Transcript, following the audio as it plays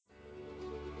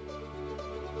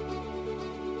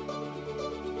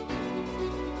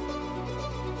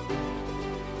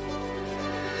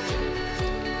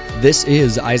This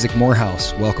is Isaac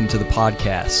Morehouse. Welcome to the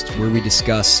podcast where we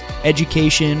discuss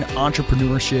education,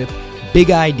 entrepreneurship, big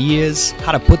ideas,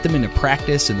 how to put them into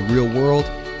practice in the real world,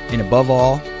 and above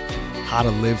all, how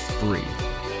to live free.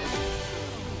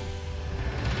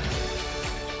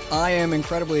 I am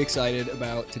incredibly excited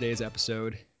about today's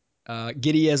episode.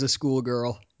 Giddy as a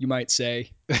schoolgirl, you might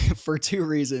say, for two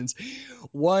reasons.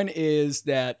 One is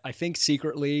that I think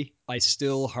secretly I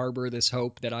still harbor this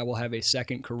hope that I will have a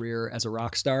second career as a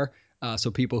rock star. So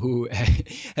people who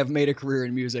have made a career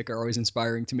in music are always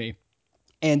inspiring to me.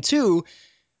 And two,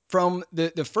 from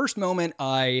the first moment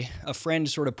a friend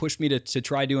sort of pushed me to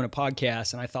try doing a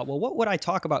podcast, and I thought, well, what would I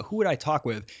talk about? Who would I talk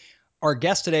with? Our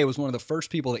guest today was one of the first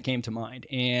people that came to mind,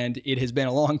 and it has been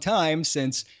a long time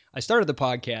since I started the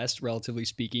podcast, relatively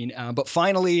speaking. But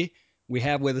finally, we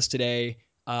have with us today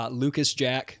Lucas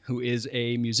Jack, who is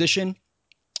a musician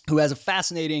who has a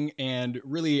fascinating and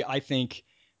really, I think,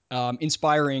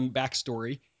 inspiring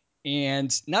backstory.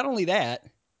 And not only that,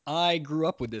 I grew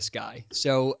up with this guy.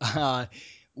 So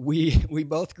we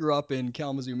both grew up in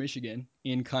Kalamazoo, Michigan,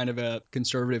 in kind of a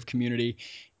conservative community.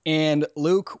 And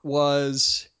Luke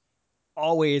was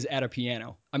always at a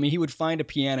piano. I mean, he would find a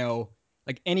piano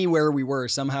like anywhere we were.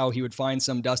 Somehow he would find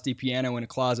some dusty piano in a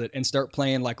closet and start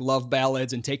playing like love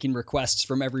ballads and taking requests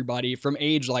from everybody from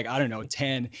age like, I don't know,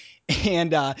 10.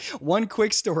 And one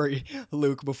quick story,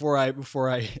 Luke, before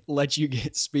I let you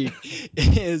get speak,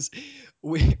 is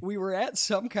we were at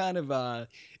some kind of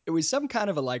it was some kind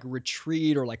of a like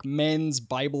retreat or like men's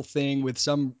Bible thing with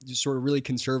some sort of really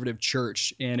conservative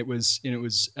church, and it was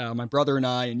my brother and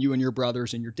I and you and your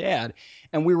brothers and your dad,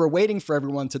 and we were waiting for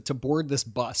everyone to board this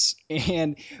bus,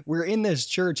 and we're in this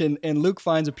church, and Luke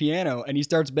finds a piano and he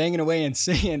starts banging away and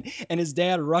singing, and his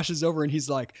dad rushes over and he's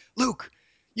like, Luke,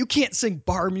 you can't sing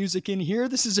bar music in here.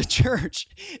 This is a church.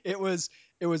 It was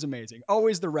amazing.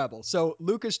 Always the rebel. So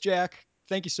Lucas Jack,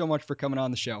 thank you so much for coming on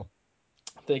the show.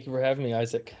 Thank you for having me,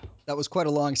 Isaac. That was quite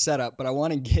a long setup, but I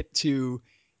want to get to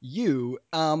you.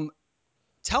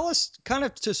 Tell us, kind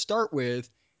of to start with,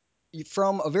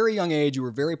 from a very young age, you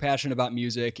were very passionate about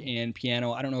music and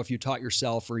piano. I don't know if you taught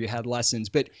yourself or you had lessons,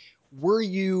 but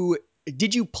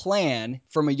did you plan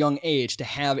from a young age to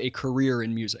have a career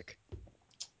in music?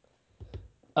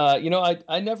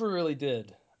 I never really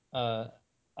did.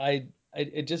 I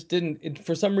it just didn't.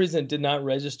 For some reason, it did not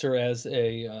register as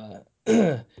a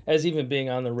as even being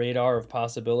on the radar of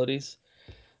possibilities.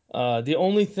 The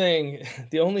only thing,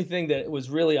 the only thing that was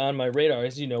really on my radar,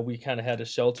 as you know, we kind of had a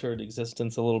sheltered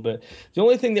existence a little bit. The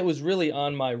only thing that was really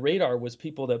on my radar was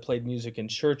people that played music in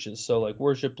churches, so like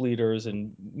worship leaders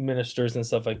and ministers and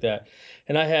stuff like that.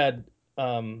 And I had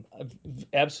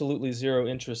absolutely zero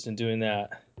interest in doing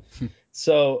that.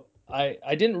 So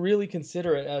I didn't really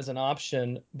consider it as an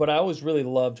option, but I always really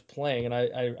loved playing, and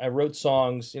I wrote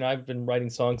songs. I've been writing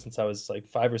songs since I was like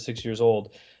 5 or 6 years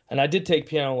old, and I did take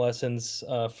piano lessons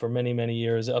for many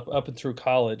years up and through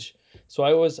college. So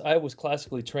I was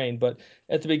classically trained, but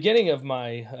at the beginning of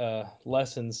my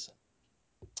lessons,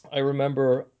 I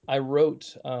remember I would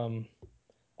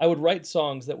write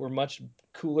songs that were much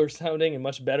cooler sounding and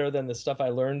much better than the stuff I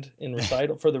learned in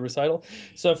recital for the recital.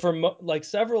 So for like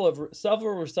several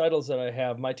recitals that I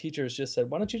have, my teachers just said,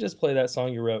 "Why don't you just play that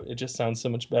song you wrote? It just sounds so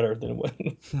much better than what."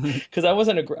 Because I was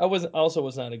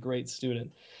not a great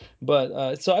student,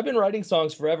 but so I've been writing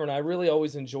songs forever, and I really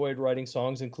always enjoyed writing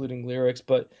songs, including lyrics,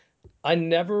 but I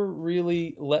never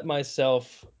really let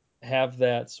myself have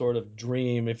that sort of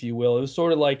dream, if you will. It was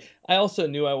sort of like I also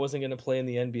knew I wasn't going to play in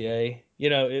the NBA.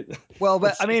 Well,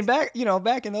 but I mean, It's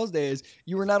back in those days,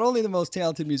 you were not only the most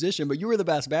talented musician, but you were the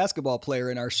best basketball player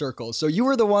in our circles. So you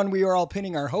were the one we were all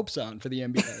pinning our hopes on for the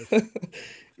NBA.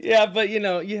 yeah, but you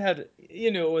knew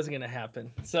it wasn't going to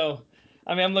happen. So,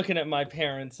 I mean, I'm looking at my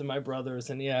parents and my brothers,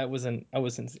 and yeah, I wasn't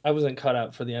cut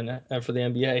out for for the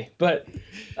NBA. But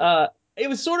it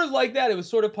was sort of like that. It was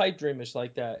sort of pipe dreamish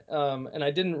like that, and I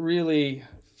didn't really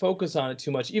focus on it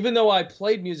too much, even though I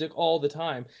played music all the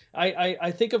time.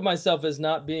 I think of myself as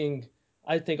not being.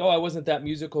 I think, oh, I wasn't that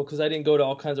musical because I didn't go to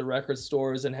all kinds of record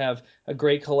stores and have a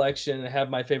great collection and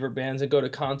have my favorite bands and go to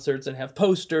concerts and have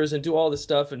posters and do all this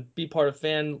stuff and be part of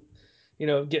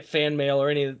get fan mail or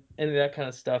any of that kind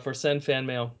of stuff or send fan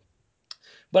mail.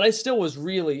 But I still was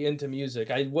really into music.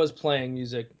 I was playing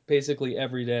music basically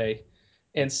every day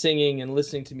and singing and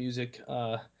listening to music.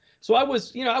 So I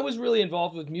was really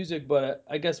involved with music, but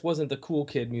I guess wasn't the cool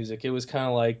kid music. It was kind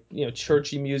of like,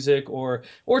 churchy music or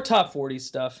top 40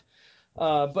 stuff.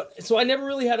 But so I never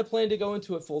really had a plan to go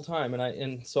into it full time,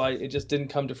 and so it just didn't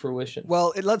come to fruition.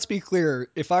 Well, let's be clear.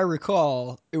 If I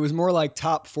recall, it was more like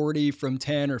top 40 from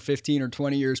 10 or 15 or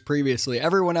 20 years previously.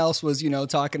 Everyone else was,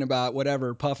 talking about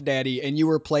whatever, Puff Daddy, and you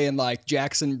were playing like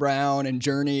Jackson Brown and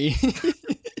Journey.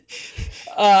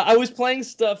 I was playing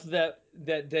stuff that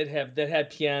had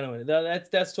piano in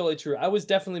it. That's totally true. I was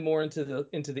definitely more into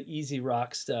the easy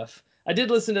rock stuff. I did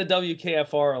listen to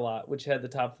WKFR a lot, which had the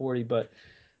top 40, but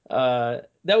that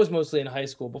was mostly in high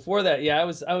school. Before that, yeah, I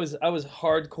was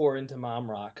hardcore into mom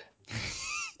rock.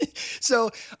 So,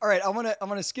 all right, I'm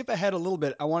gonna skip ahead a little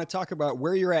bit. I want to talk about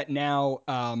where you're at now,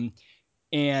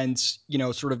 and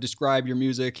sort of describe your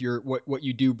music, your what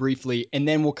you do briefly, and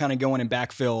then we'll kind of go in and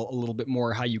backfill a little bit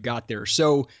more how you got there.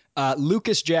 So,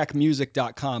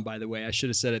 lucasjackmusic.com, by the way, I should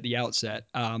have said at the outset,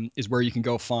 is where you can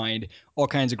go find all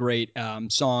kinds of great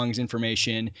songs,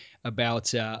 information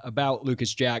about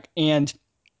Lucas Jack. And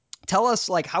tell us,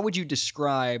 like, how would you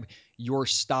describe your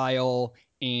style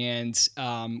and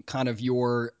kind of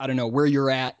your, I don't know, where you're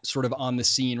at sort of on the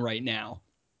scene right now?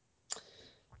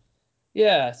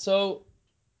 Yeah, so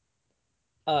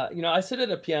I sit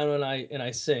at a piano and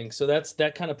I sing, so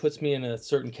that kind of puts me in a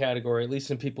certain category, at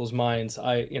least in people's minds.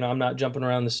 I'm not jumping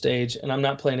around the stage, and I'm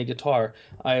not playing a guitar.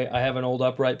 I have an old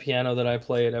upright piano that I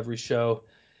play at every show,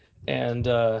 and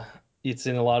it's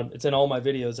in all my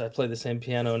videos. I play the same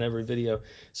piano in every video.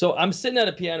 So I'm sitting at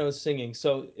a piano singing.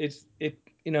 So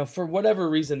for whatever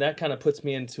reason that kind of puts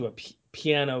me into a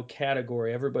piano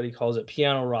category. Everybody calls it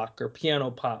piano rock or piano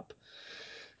pop.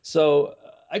 So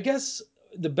I guess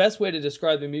the best way to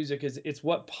describe the music is it's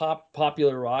what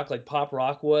popular rock, like pop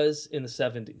rock, was in the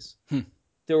 70s. Hmm.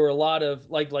 There were a lot of,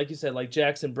 like you said, like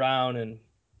Jackson Brown and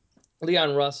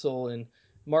Leon Russell and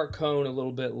Mark Cohn a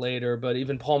little bit later, but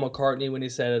even Paul McCartney when he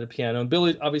sat at a piano,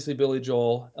 and obviously Billy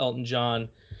Joel, Elton John,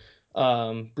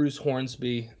 Bruce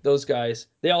Hornsby, those guys,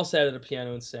 they all sat at a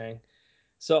piano and sang.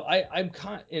 So I'm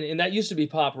kind, and that used to be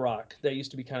pop rock. That used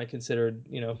to be kind of considered,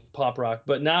 pop rock.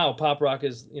 But now pop rock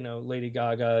is, Lady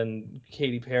Gaga and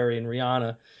Katy Perry and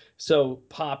Rihanna. So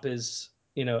pop is,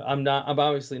 I'm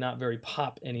obviously not very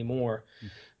pop anymore.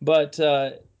 But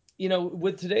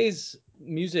with today's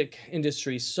music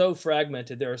industry so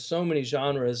fragmented, there are so many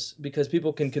genres because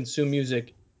people can consume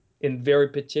music in very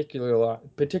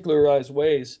particularized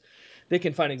ways. They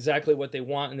can find exactly what they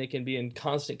want, and they can be in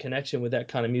constant connection with that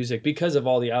kind of music because of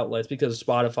all the outlets, because of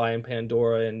Spotify and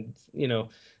Pandora and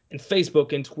and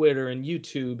Facebook and Twitter and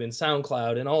YouTube and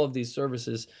SoundCloud and all of these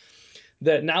services.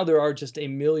 That now there are just a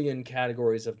million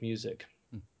categories of music,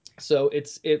 so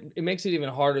it makes it even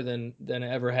harder than it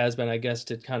ever has been, I guess,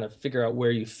 to kind of figure out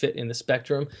where you fit in the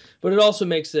spectrum. But it also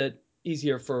makes it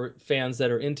easier for fans that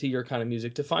are into your kind of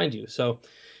music to find you. So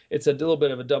it's a little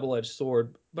bit of a double-edged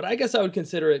sword. But I guess I would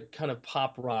consider it kind of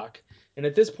pop rock. And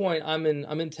at this point, I'm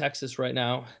in Texas right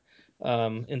now,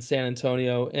 in San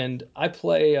Antonio, and I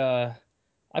play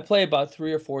about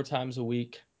 3 or 4 times a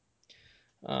week.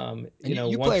 And you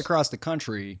play Once across the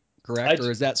country, I correct?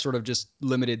 Or is that sort of just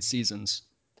limited seasons?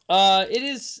 It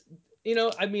is,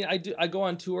 I mean, I go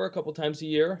on tour a couple times a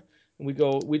year.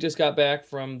 We just got back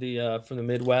from the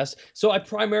Midwest. So I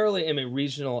primarily am a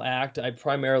regional act. I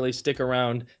primarily stick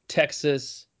around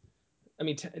Texas. I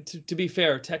mean, to be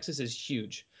fair, Texas is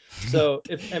huge. So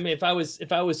if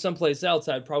I was someplace else,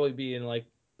 I'd probably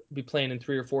be playing in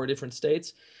 3 or 4 different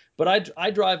states. But I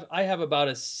drive. I have about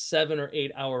a 7 or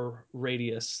 8 hour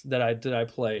radius that I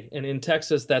play, and in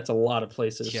Texas, that's a lot of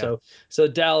places. Yeah. So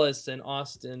Dallas and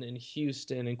Austin and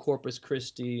Houston and Corpus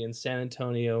Christi and San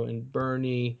Antonio and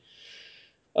Bernie.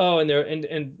 Oh, and there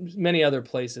and many other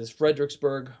places,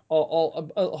 Fredericksburg,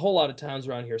 all a whole lot of towns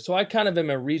around here. So I kind of am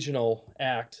a regional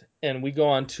act, and we go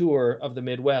on tour of the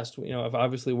Midwest. Of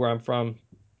obviously where I'm from,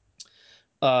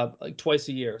 like twice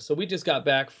a year. So we just got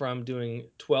back from doing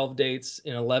 12 dates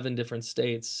in 11 different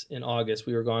states in August.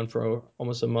 We were gone for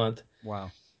almost a month,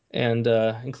 Wow. and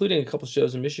including a couple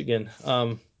shows in Michigan.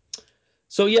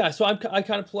 So yeah, so I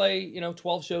kind of play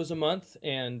 12 shows a month,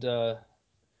 and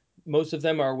most of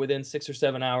them are within 6 or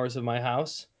 7 hours of my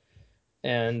house.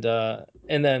 And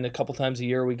then a couple times a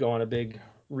year we go on a big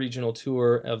regional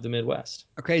tour of the Midwest.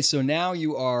 Okay, so now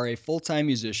you are a full-time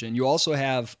musician. You also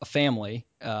have a family.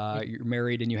 You're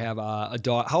married and you have a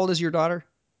daughter. How old is your daughter?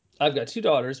 I've got 2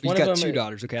 daughters. You've One of got them, two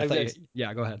daughters. Okay, I I've thought got. you.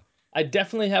 Yeah, go ahead. I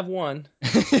definitely have one.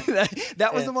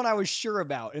 That was And the one I was sure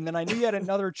about, and then I knew you had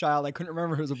another child. I couldn't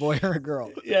remember if it was a boy or a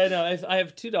girl. yeah, no, I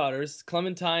have 2 daughters.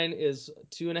 Clementine is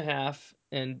 2.5,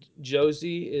 and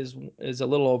Josie is a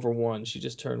little over 1. She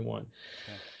just turned 1.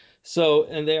 Okay. So,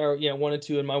 and they are, 1 and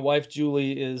 2. And my wife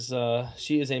Julie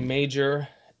she is a major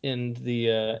in the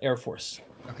Air Force.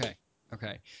 Okay.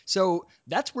 Okay. So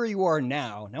that's where you are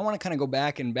now. Now I want to kind of go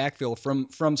back and backfill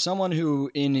from someone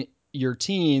who in your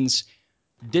teens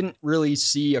didn't really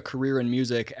see a career in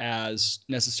music as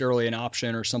necessarily an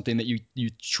option or something that you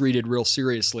treated real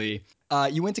seriously.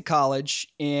 You went to college,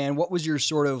 and what was your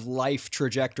sort of life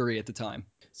trajectory at the time?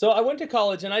 So I went to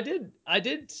college and I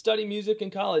did study music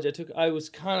in college. I was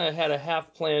kind of had a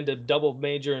half plan to double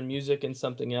major in music and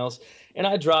something else, and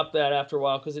I dropped that after a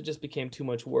while because it just became too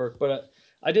much work. But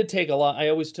I did take a lot.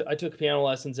 I took piano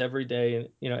lessons every day,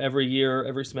 and every year,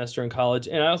 every semester in college,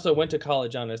 and I also went to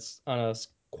college on a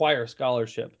choir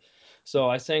scholarship. So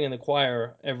I sang in the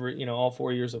choir every all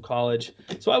 4 years of college.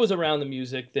 So I was around the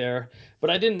music there, but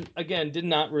I did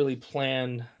not really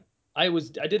plan. I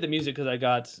did the music because I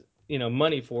got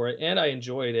money for it, and I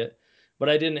enjoyed it, but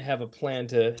I didn't have a plan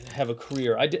to have a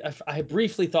career. I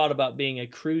briefly thought about being a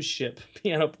cruise ship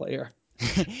piano player.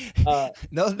 Uh,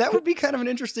 No, that would be kind of an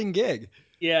interesting gig.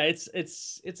 yeah, it's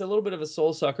a little bit of a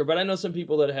soul sucker, but I know some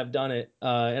people that have done it,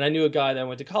 and I knew a guy that I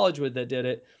went to college with that did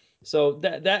it. So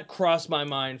that crossed my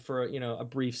mind for a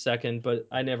brief second, but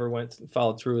I never went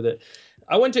followed through with it.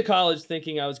 I went to college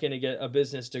thinking I was going to get a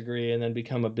business degree and then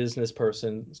become a business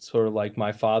person, sort of like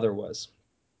my father was.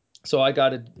 So I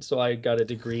got a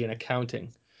degree in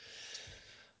accounting.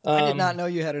 I did not Um, know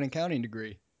you had an accounting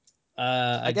degree.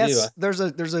 I I do. guess there's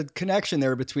a connection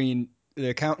there between the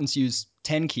accountants use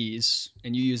 10 keys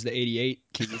and you use the 88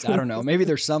 keys. I don't know. Maybe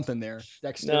there's something there.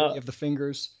 Dexterity No, of the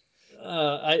fingers.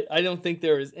 I don't think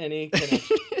there is any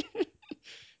connection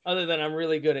other than I'm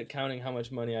really good at counting how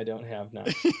much money I don't have now.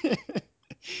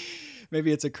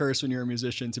 Maybe it's a curse when you're a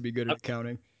musician to be good I've, at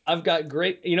counting. I've got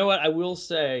great. You know what? I will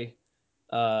say,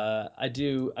 I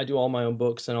do all my own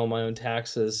books and all my own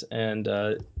taxes, and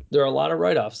there are a lot of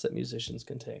write-offs that musicians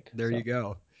can take. There you So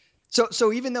go.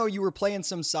 So even though you were playing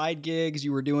some side gigs,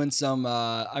 you were doing some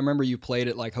I remember you played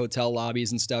at like hotel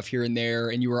lobbies and stuff here and there,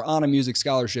 and you were on a music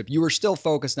scholarship, you were still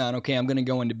focused on, okay, I'm gonna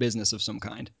go into business of some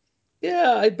kind.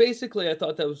 yeah, I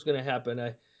thought that was going to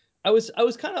happen. I was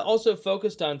kind of also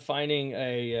focused on finding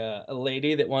a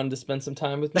lady that wanted to spend some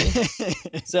time with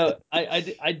me. So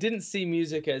I didn't see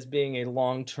music as being a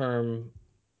long term,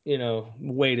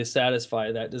 way to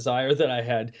satisfy that desire that I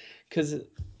had, because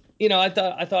I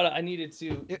thought I needed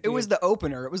to it do was it the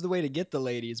opener. It was the way to get the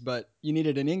ladies, but you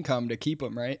needed an income to keep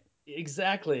them, right?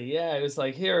 exactly. Yeah, it was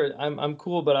like, here I'm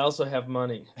cool, but I also have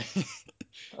money.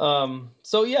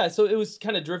 So yeah, so it was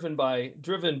kind of driven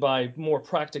by more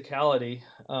practicality,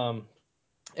 and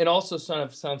also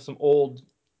some old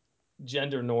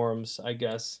gender norms, I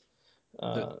guess. the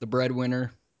Uh, the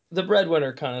breadwinner. the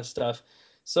breadwinner kind of stuff.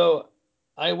 So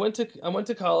I went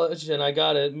to college and I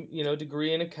got a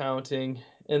degree in accounting,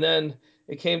 and then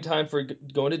it came time for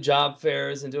going to job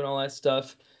fairs and doing all that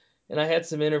stuff. And I had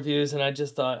some interviews, and I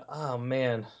just thought, oh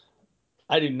man,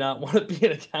 I do not want to be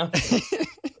an accountant.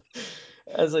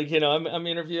 I was like, I'm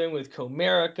interviewing with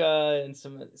Comerica and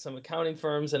some accounting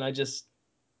firms, and I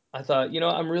thought,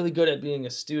 I'm really good at being a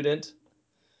student.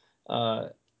 Uh,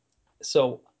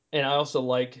 so and I also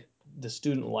like the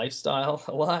student lifestyle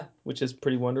a lot, which is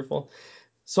pretty wonderful.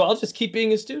 So I'll just keep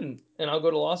being a student and I'll go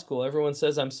to law school. Everyone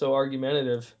says I'm so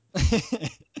argumentative.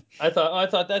 I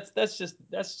thought that's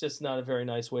just not a very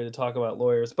nice way to talk about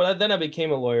lawyers. But then I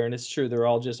became a lawyer, and it's true, they're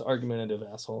all just argumentative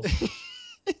assholes.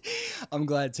 I'm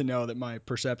glad to know that my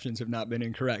perceptions have not been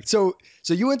incorrect. So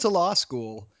you went to law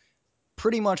school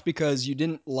pretty much because you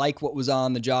didn't like what was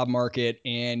on the job market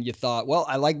and you thought, well,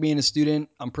 I like being a student.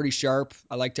 I'm pretty sharp.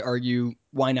 I like to argue.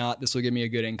 Why not? This will give me a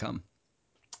good income.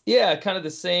 Yeah, kind of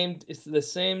the same. It's the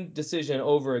same decision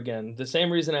over again. The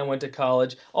same reason I went to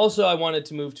college. Also, I wanted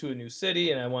to move to a new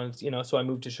city, and I wanted, so I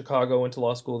moved to Chicago, went to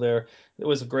law school there. It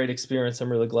was a great experience.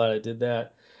 I'm really glad I did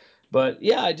that. But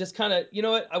yeah, I just kind of,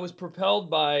 what? I was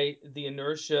propelled by the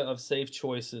inertia of safe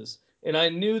choices, and I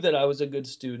knew that I was a good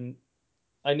student.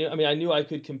 I knew I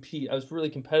could compete. I was really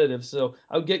competitive, so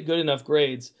I would get good enough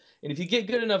grades. And if you get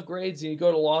good enough grades and you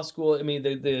go to law school,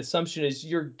 the assumption is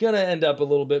you're gonna end up a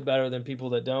little bit better than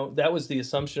people that don't. That was the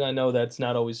assumption. I know that's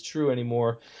not always true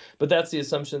anymore, but that's the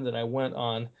assumption that I went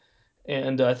on.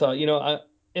 And I thought,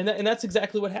 and that's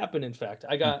exactly what happened. In fact,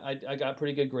 I got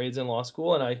pretty good grades in law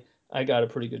school, and I got a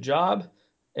pretty good job,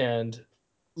 and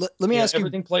Let me ask you.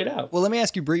 everything played out. Well, let me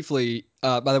ask you briefly.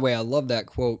 By the way, I love that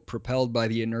quote. Propelled by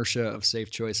the inertia of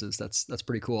safe choices. That's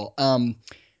pretty cool.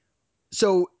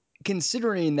 So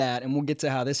considering that, and we'll get to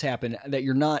how this happened, that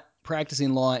you're not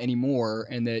practicing law anymore,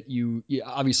 and that you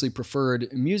obviously preferred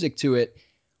music to it.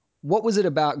 What was it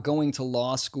about going to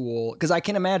law school? Because I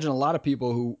can imagine a lot of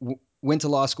people who went to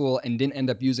law school and didn't end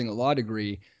up using a law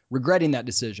degree regretting that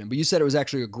decision. But you said it was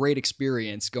actually a great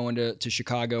experience going to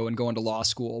Chicago and going to law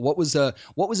school. What was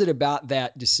it about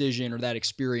that decision or that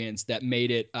experience that made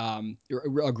it a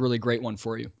really great one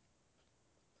for you?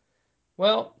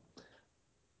 Well,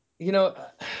 you know,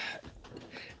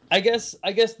 I guess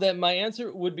that my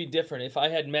answer would be different if I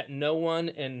had met no one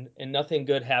and nothing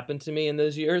good happened to me in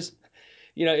those years.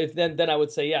 If then I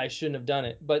would say, yeah, I shouldn't have done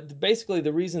it. But basically,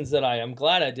 the reasons that I am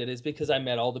glad I did is because I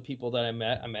met all the people that I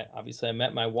met. Obviously, I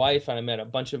met my wife, and I met a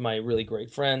bunch of my really great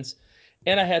friends,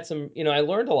 and I had some. I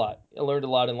learned a lot. I learned a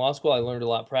lot in law school. I learned a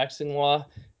lot practicing law,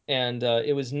 and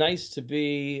it was nice to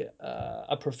be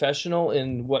a professional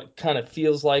in what kind of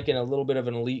feels like in a little bit of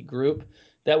an elite group.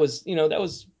 That was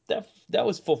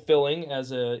fulfilling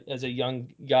as a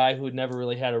young guy who had never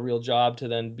really had a real job to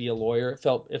then be a lawyer.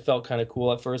 It felt kind of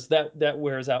cool at first. That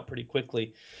wears out pretty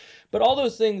quickly. But all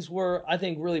those things were, I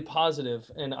think, really positive.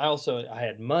 And I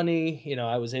had money.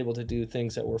 I was able to do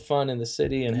things that were fun in the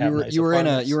city and You have were nice you were in a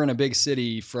you apartments. were in a big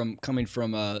city from coming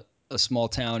from a small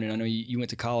town, and I know you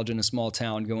went to college in a small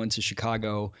town, going to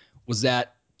Chicago. Was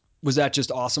that was that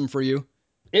just awesome for you?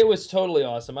 It was totally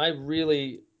awesome. I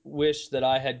really wish that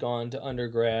I had gone to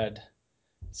undergrad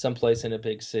someplace in a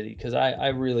big city because I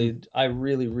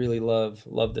really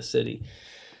love the city.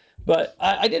 But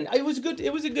I didn't. It was good.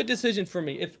 It was a good decision for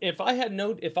me. If I had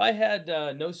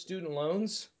no student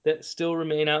loans that still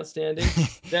remain outstanding,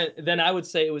 then I would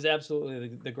say it was absolutely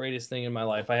the greatest thing in my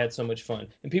life. I had so much fun.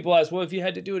 And people ask, well, if you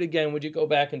had to do it again, would you go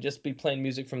back and just be playing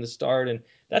music from the start? And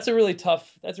that's a really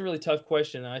tough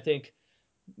question. And I think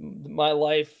my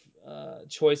life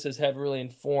choices have really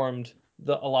informed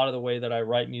a lot of the way that I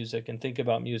write music and think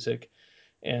about music.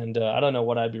 And I don't know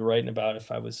what I'd be writing about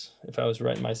if I was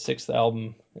writing my sixth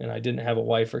album and I didn't have a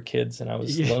wife or kids and I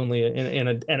was Yeah. lonely in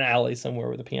an alley somewhere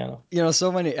with a piano.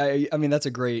 So many. I mean, that's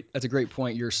a great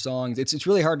point. Your songs. It's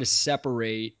really hard to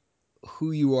separate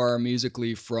who you are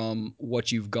musically from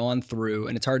what you've gone through,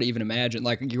 and it's hard to even imagine.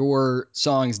 Like your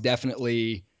songs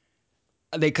definitely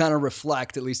they kind of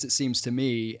reflect, at least it seems to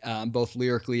me, both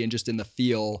lyrically and just in the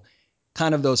feel,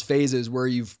 kind of those phases where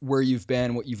you've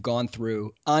been, what you've gone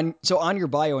through. On your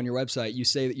bio on your website, you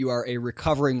say that you are a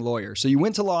recovering lawyer. So you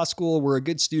went to law school, were a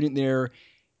good student there,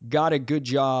 got a good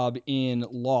job in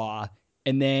law,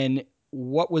 and then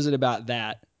what was it about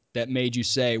that made you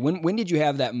say when did you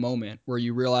have that moment where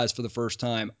you realized for the first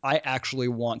time I actually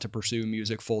want to pursue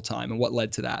music full time, and what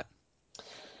led to that?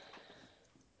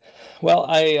 Well,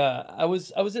 I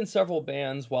was in several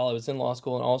bands while I was in law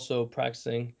school and also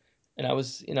practicing, and I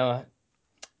was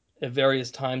at various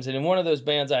times. And in one of those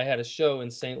bands, I had a show in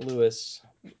St. Louis.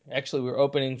 Actually, we were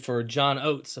opening for John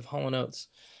Oates of Hall and Oates.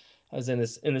 I was in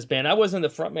this band. I wasn't the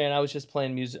front man. I was just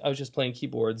playing music. I was just playing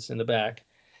keyboards in the back.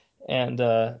 And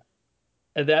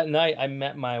that night, I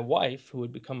met my wife, who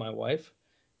would become my wife,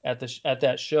 at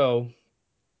that show.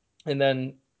 And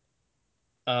then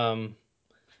um,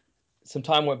 some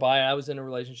time went by. I was in a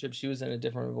relationship. She was in a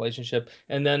different relationship.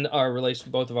 And then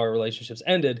both of our relationships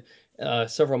ended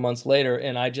several months later.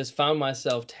 And I just found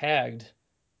myself tagged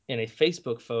in a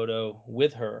Facebook photo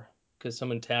with her because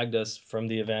someone tagged us from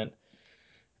the event.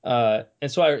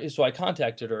 And so I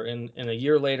contacted her, and a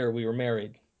year later we were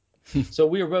married. So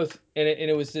we were both, and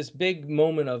it was this big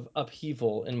moment of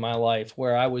upheaval in my life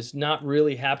where I was not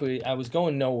really happy. I was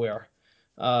going nowhere.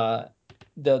 Uh,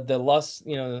 the lust,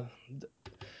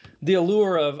 the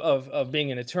allure of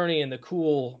being an attorney and the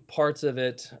cool parts of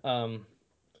it,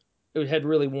 it had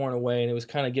really worn away, and it was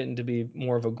kind of getting to be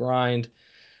more of a grind.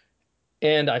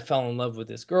 And I fell in love with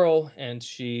this girl, and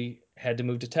she had to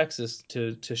move to Texas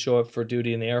to show up for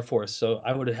duty in the Air Force. So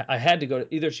I had to go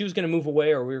to, either she was going to move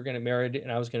away or we were going to get married,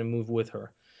 and I was going to move with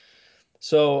her.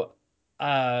 So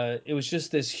it was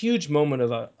just this huge moment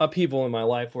of upheaval in my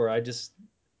life where I just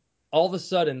all of a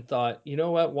sudden thought, you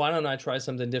know what? Why don't I try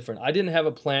something different? I didn't have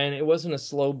a plan. It wasn't a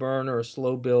slow burn or a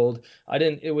slow build. I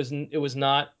didn't. It was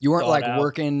not You weren't thought like out.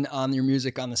 working on your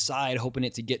music on the side, hoping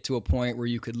it to get to a point where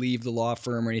you could leave the law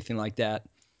firm or anything like that.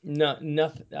 No,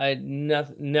 nothing.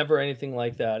 Never anything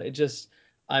like that. It just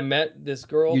I met this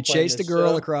girl You playing chased a this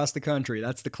girl show. across the country.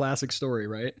 That's the classic story,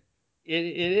 right? It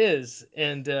is,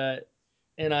 and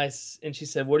she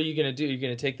said, "What are you going to do? You're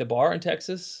going to take the bar in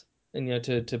Texas, and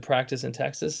to practice in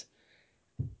Texas."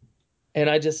 And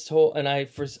I just told, and I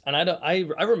first, and I don't,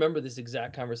 I remember this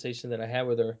exact conversation that I had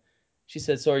with her. She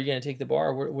said, "So are you going to take the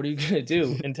bar? What are you going to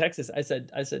do in Texas?" I said,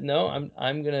 "No,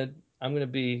 I'm gonna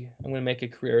make a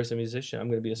career as a musician. I'm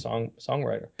gonna be a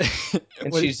songwriter."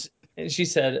 And What? she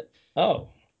said, "Oh,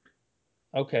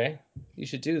 okay, you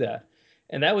should do that."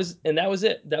 And that was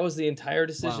it. That was the entire Wow.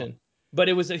 decision. But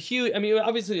it was a huge, I mean,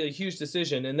 obviously a huge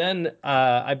decision. And then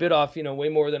I bit off, way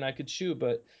more than I could chew.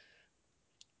 But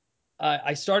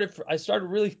I started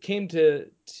really came to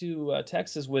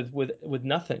Texas with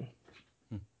nothing.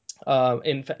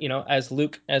 In fact, as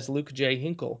Luke J.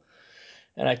 Hinkle,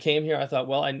 and I came here. I thought,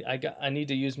 well, I need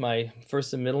to use my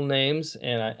first and middle names,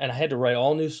 and I had to write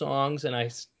all new songs. And I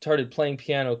started playing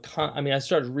piano. I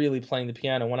started really playing the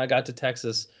piano when I got to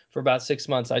Texas. For about 6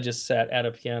 months, I just sat at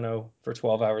a piano for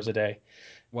 12 hours a day,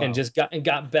 and Wow. just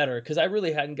got better because I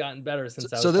really hadn't gotten better So,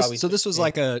 since I so was this probably so this was 16.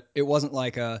 like a it wasn't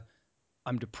like a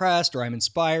I'm depressed or I'm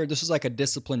inspired. This was like a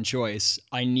disciplined choice.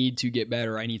 I need to get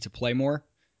better. I need to play more.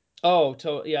 Oh,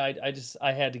 yeah.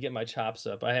 I had to get my chops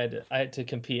up. I had to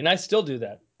compete, and I still do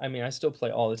that. I mean, I still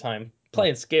play all the time, Hmm.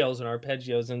 playing scales and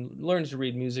arpeggios, and learn to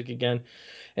read music again,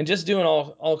 and just doing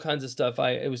all kinds of stuff.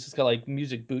 It was just kind of like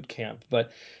music boot camp.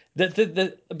 But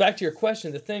the back to your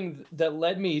question, the thing that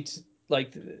led me to,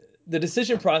 like, the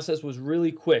decision process was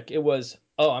really quick. It was,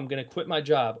 oh, I'm going to quit my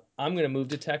job. I'm going to move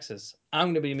to Texas. I'm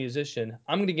going to be a musician.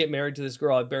 I'm going to get married to this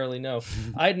girl I barely know.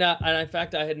 I had not, and in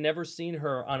fact, I had never seen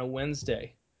her on a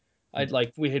Wednesday.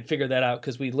 We had figured that out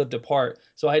because we lived apart.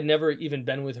 So I had never even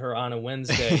been with her on a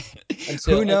Wednesday Who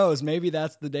until knows? Maybe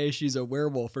that's the day she's a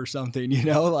werewolf or something,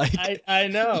 like I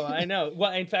know.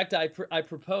 Well, in fact, I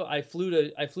proposed. I flew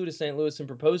to St. Louis and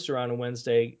proposed to her on a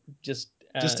Wednesday, just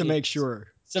just to make sure.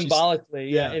 She's symbolically,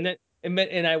 yeah. yeah. And then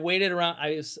and I waited around.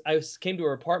 Came to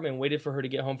her apartment and waited for her to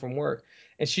get home from work,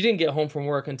 and she didn't get home from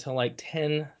work until like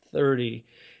 10:30,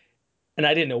 and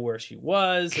I didn't know where she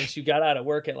was. And she got out of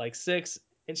work at like 6,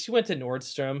 and she went to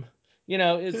Nordstrom.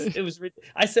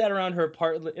 I sat around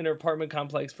in her apartment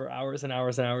complex for hours and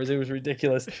hours and hours. It was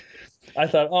ridiculous. I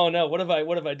thought, oh no, what have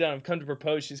I done? I've come to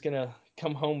propose. She's gonna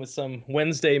come home with some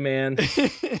Wednesday man.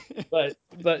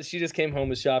 But she just came home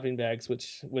with shopping bags,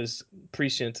 which was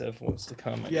prescient of what's to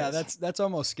come, I Yeah, guess. that's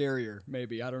almost scarier,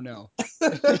 maybe. I don't know.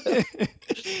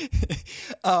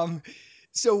 um,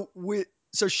 so with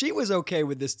so she was okay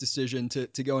with this decision to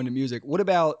go into music. What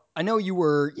about? I know you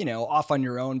were off on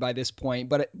your own by this point,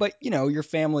 but your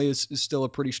family is still a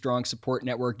pretty strong support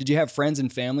network. Did you have friends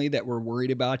and family that were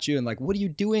worried about you and like, what are you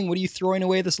doing? What are you throwing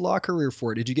away this law career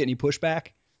for? Did you get any pushback?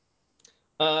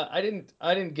 I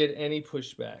didn't get any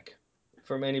pushback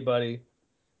from anybody.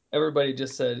 Everybody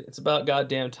just said it's about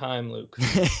goddamn time, Luke.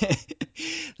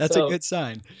 That's a So good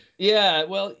sign. yeah,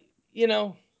 well, you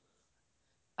know,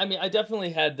 I mean, I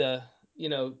definitely had you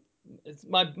know, it's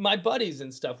my buddies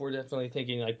and stuff were definitely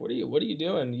thinking like, what are you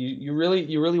doing? You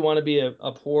really want to be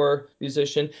a poor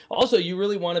musician. Also, you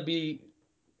really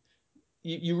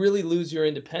lose your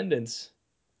independence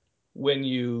when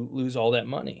you lose all that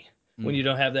money. When Mm, you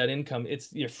don't have that income,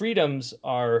 it's your freedoms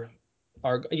are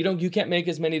you can't make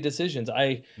as many decisions.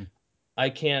 mm, I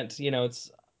can't,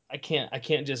 it's I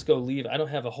can't just go leave. I don't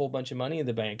have a whole bunch of money in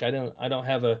the bank. I don't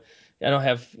have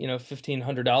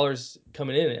 $1,500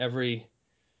 coming in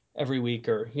every week,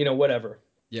 or whatever.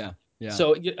 yeah, yeah,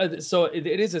 So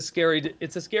it's a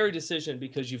scary decision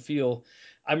because you feel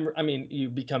I mean you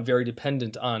become very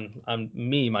dependent on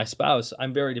me, my spouse.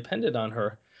 I'm very dependent on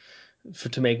her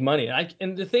to make money.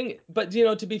 And the thing, but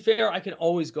to be fair, I can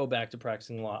always go back to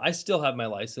practicing law. I still have my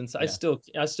license. I yeah. still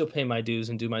I still pay my dues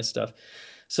and do my stuff.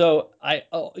 So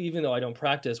even though I don't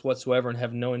practice whatsoever and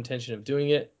have no intention of doing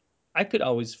it, I could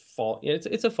always fall. It's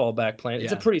a fallback plan.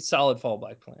 It's a Yeah. pretty solid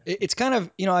fallback plan. It's kind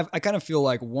of I kind of feel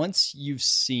like once you've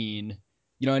seen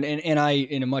and I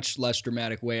in a much less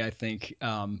dramatic way I think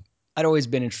I'd always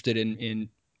been interested in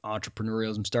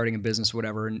entrepreneurialism, starting a business,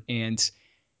 whatever, and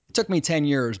it took me 10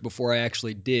 years before I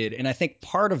actually did. And I think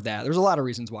part of that, there's a lot of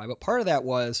reasons why, but part of that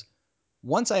was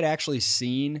once I'd actually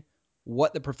seen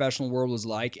what the professional world was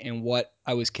like and what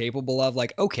I was capable of,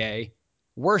 like, okay,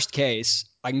 worst case,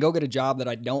 I can go get a job that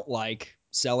I don't like,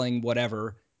 selling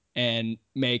whatever, and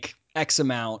make X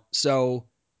amount. So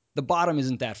the bottom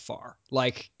isn't that far.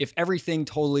 Like, if everything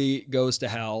totally goes to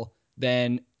hell,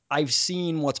 then I've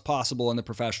seen what's possible in the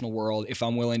professional world if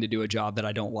I'm willing to do a job that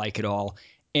I don't like at all.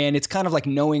 And it's kind of like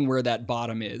knowing where that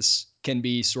bottom is can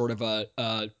be sort of a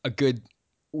good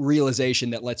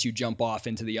realization that lets you jump off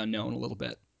into the unknown a little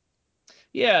bit.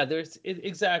 Yeah,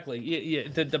 exactly. Yeah,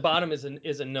 the bottom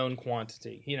is a known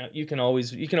quantity. You can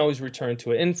always return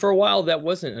to it. And for a while, that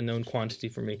wasn't a known quantity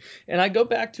for me. And I go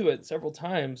back to it several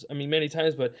times. I mean, many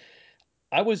times, but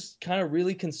I was kind of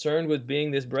really concerned with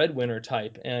being this breadwinner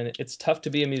type, and it's tough to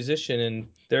be a musician, and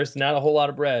there's not a whole lot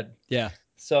of bread. Yeah.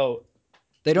 So,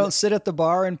 They don't sit at the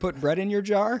bar and put bread in your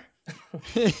jar.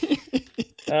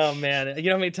 oh man, you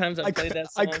know how many times I've played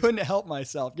that I song? couldn't help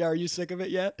myself. Yeah, are you sick of it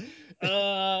yet?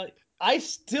 Uh, I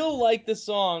still like the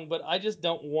song, but I just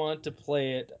don't want to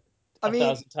play it I a mean,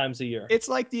 thousand times a year. it's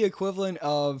like the equivalent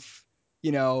of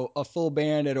a full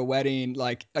band at a wedding.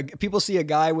 Like people see a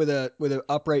guy with an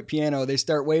upright piano, they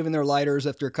start waving their lighters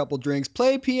after a couple drinks.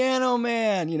 Play piano,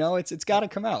 man. It's got to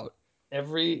come out.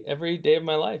 Every day of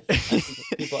my life.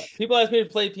 People ask me to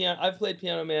play piano. I've played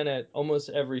Piano Man at almost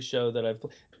every show that I've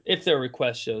played, if they're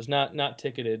request shows, not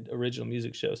ticketed original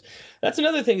music shows. That's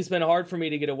another thing that's been hard for me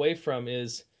to get away from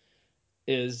is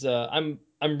I'm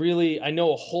really, I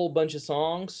know a whole bunch of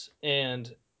songs,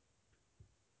 and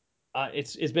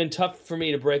it's been tough for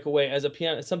me to break away as a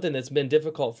piano. Something that's been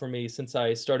difficult for me since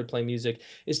I started playing music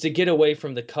is to get away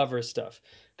from the cover stuff,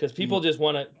 because Mm. people just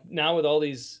want to now, with all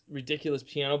these ridiculous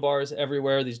piano bars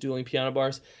everywhere, these dueling piano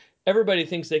bars. Everybody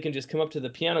thinks they can just come up to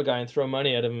the piano guy and throw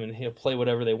money at him and he'll play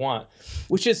whatever they want,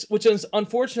 which is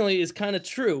unfortunately is kind of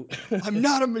true. I'm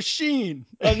not a machine.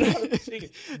 I'm not a machine,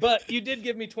 but you did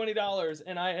give me $20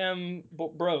 and I am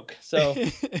broke, so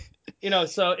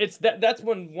so it's that's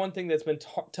one thing that's been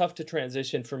tough to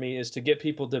transition for me, is to get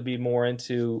people to be more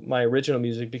into my original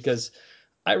music, because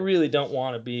I really don't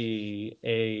want to be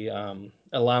a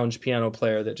lounge piano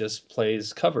player that just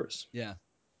plays covers. Yeah.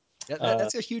 That, Uh,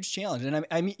 that's a huge challenge. And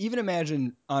I mean, even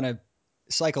imagine on a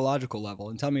psychological level,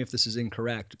 and tell me if this is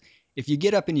incorrect. If you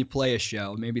get up and you play a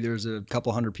show, maybe there's a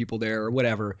couple hundred people there or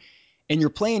whatever, and you're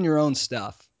playing your own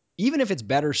stuff, even if it's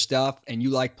better stuff and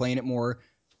you like playing it more,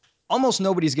 almost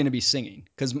nobody's going to be singing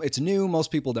because it's new.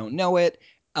 Most people don't know it.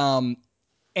 Um,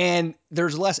 and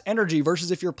there's less energy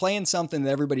versus if you're playing something that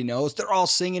everybody knows, they're all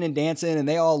singing and dancing and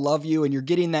they all love you and you're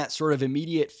getting that sort of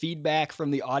immediate feedback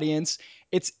from the audience.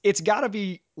 It's got to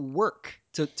be work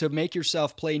to make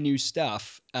yourself play new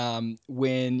stuff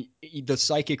when the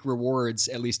psychic rewards,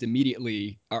 at least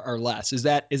immediately, are less. Is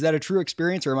that a true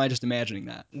experience, or am I just imagining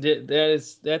that?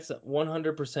 that's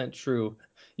 100% true.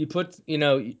 You put,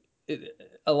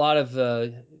 a lot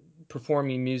of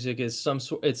performing music is some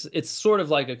sort. It's sort of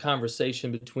like a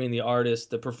conversation between the artist,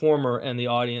 the performer, and the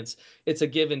audience. It's a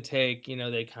give and take.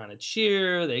 They kind of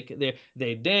cheer,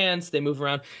 they dance, they move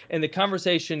around, and the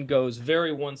conversation goes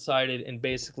very one sided and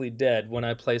basically dead when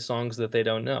I play songs that they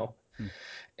don't know. Hmm.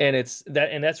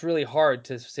 And that's really hard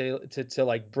to say, to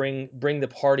like bring the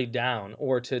party down,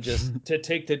 or to just to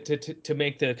take to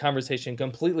make the conversation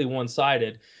completely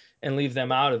one-sided and leave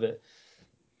them out of it.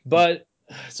 But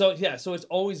so yeah, so it's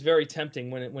always very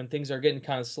tempting when things are getting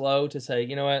kind of slow to say,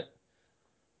 you know what,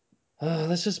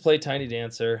 let's just play Tiny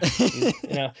Dancer.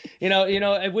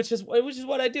 Which is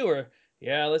what I do. Or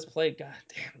yeah, let's play. God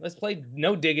damn, let's play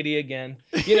No Diggity again.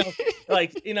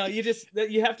 Like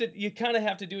you kind of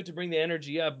have to do it to bring the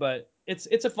energy up, but it's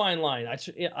a fine line.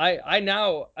 I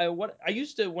now I what I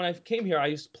used to, when I came here, I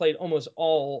used to play almost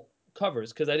all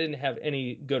covers because I didn't have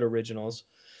any good originals,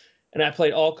 and I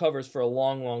played all covers for a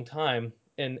long, long time.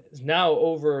 And now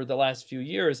over the last few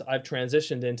years, I've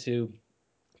transitioned into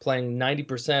playing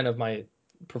 90% of my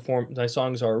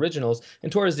songs are originals,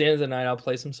 and towards the end of the night I'll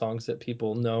play some songs that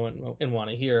people know and want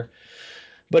to hear.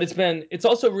 But it's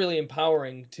also really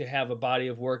empowering to have a body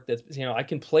of work that's, I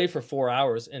can play for 4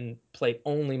 hours and play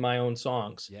only my own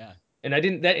songs. Yeah. And I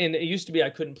didn't that and it used to be I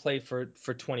couldn't play for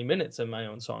 20 minutes of my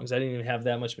own songs. I didn't even have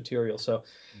that much material. So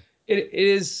it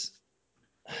is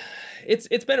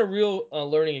it's been a real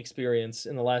learning experience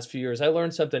in the last few years. I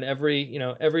learned something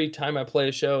every time I play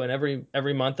a show, and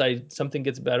every month I something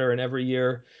gets better, and every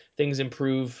year things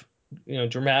improve,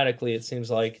 dramatically. It seems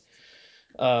like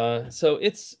so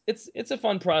it's a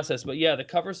fun process. But yeah, the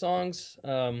cover songs,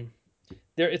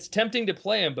 it's tempting to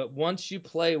play them, but once you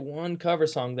play one cover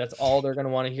song, that's all they're going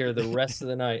to want to hear the rest of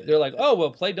the night. They're like, oh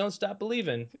well, play "Don't Stop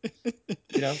Believing,"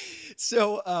 you know.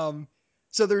 so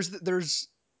so there's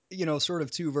sort of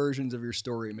two versions of your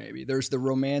story. Maybe there's the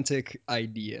romantic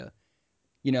idea.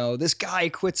 This guy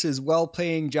quits his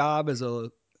well-paying job as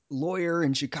a lawyer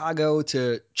in Chicago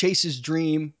to chase his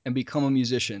dream and become a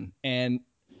musician, and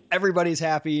everybody's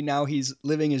happy now. He's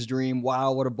living his dream.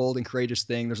 Wow, what a bold and courageous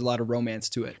thing. There's a lot of romance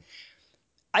to it.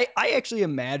 I actually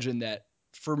imagine that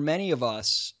for many of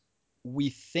us, we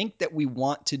think that we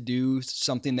want to do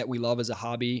something that we love as a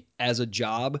hobby, as a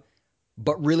job,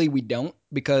 but really we don't,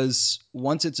 because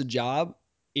once it's a job,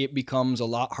 it becomes a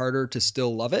lot harder to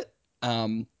still love it.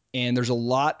 And there's a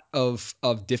lot of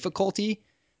difficulty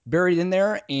buried in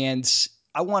there. And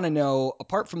I want to know,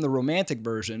 apart from the romantic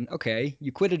version, okay,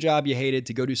 you quit a job you hated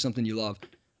to go do something you love.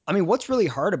 I mean, what's really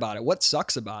hard about it? What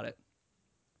sucks about it?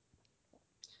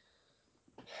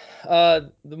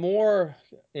 The more,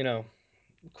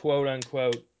 quote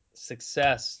unquote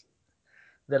success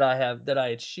that I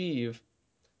achieve,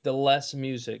 the less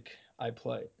music I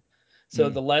play. So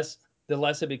Mm. the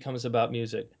less it becomes about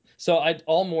music. So I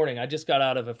all morning I just got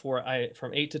out of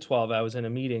from 8 to 12 I was in a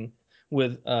meeting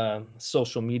with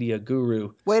social media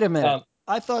guru. Wait a minute.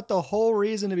 I thought the whole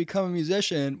reason to become a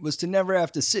musician was to never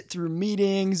have to sit through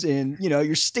meetings and,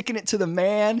 you're sticking it to the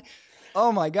man.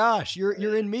 Oh my gosh, you're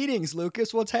in meetings,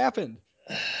 Lucas. What's happened?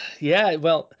 Yeah,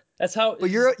 well, that's how But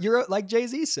is. like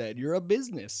Jay-Z said, you're a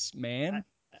businessman.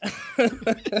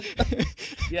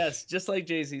 Yes, just like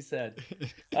Jay-Z said.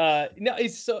 No,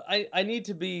 it's so I need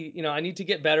to be, I need to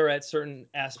get better at certain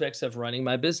aspects of running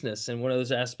my business, and one of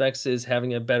those aspects is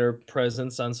having a better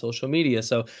presence on social media.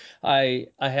 So I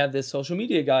have this social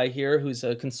media guy here who's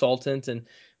a consultant, and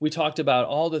we talked about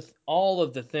all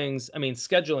of the things. I mean,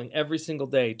 scheduling every single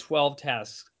day, 12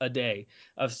 tasks a day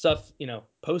of stuff.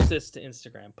 Post this to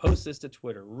Instagram, post this to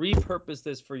Twitter, repurpose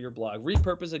this for your blog,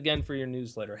 repurpose again for your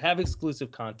newsletter, have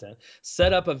exclusive content,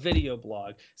 set up a video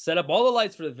blog, set up all the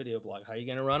lights for the video blog. How are you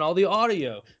going to run all the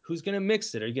audio? Who's going to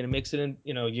mix it? Are you going to mix it in,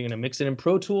 you're going to mix it in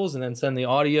Pro Tools and then send the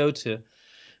audio to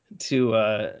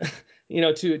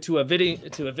a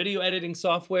video editing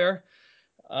software.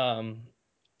 Um,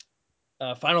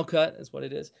 Final Cut is what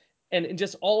it is. And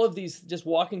just all of these, just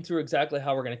walking through exactly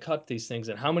how we're going to cut these things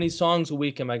and how many songs a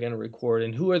week am I going to record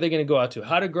and who are they going to go out to,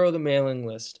 how to grow the mailing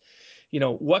list,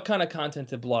 what kind of content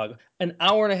to blog. An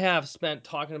hour and a half spent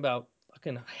talking about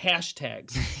fucking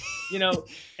hashtags, you know,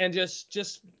 and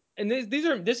and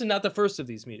this is not the first of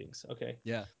these meetings. Okay.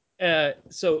 Yeah.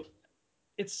 So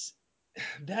it's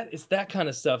that kind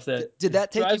of stuff that Did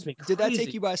that take you drives me did that take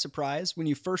crazy. you by surprise when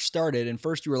you first started and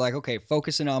first you were like, okay,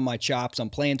 focusing on my chops, I'm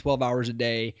playing 12 hours a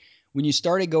day. When you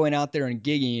started going out there and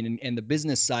gigging and the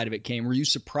business side of it came, were you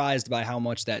surprised by how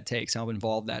much that takes, how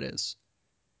involved that is?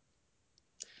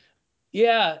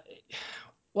 Yeah.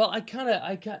 Well, I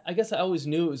guess I always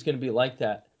knew it was going to be like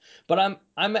that. But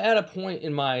I'm at a point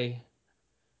in my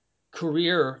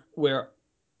career where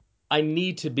I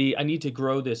need to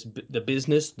grow the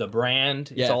business, the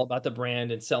brand. It's Yeah. all about the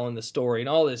brand and selling the story and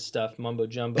all this stuff, mumbo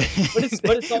jumbo.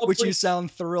 But it's all Which you pretty.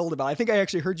 sound thrilled about. I think I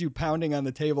actually heard you pounding on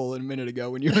the table a minute ago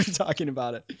when you were talking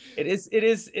about it.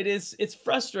 It's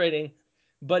frustrating,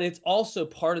 but it's also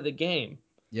part of the game.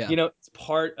 Yeah. It's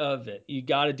part of it. You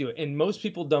got to do it. And most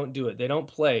people don't do it. They don't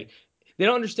play. They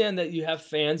don't understand that you have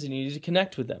fans and you need to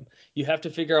connect with them. You have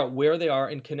to figure out where they are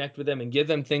and connect with them and give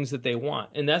them things that they want.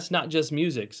 And that's not just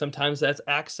music. Sometimes that's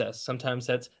access. Sometimes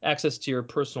that's access to your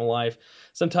personal life.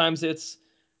 Sometimes it's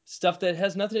stuff that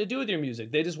has nothing to do with your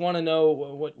music. They just want to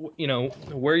know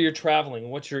where you're traveling,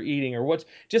 what you're eating, or what's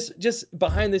just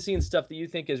behind the scenes stuff that you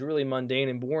think is really mundane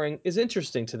and boring is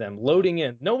interesting to them. Yeah. Loading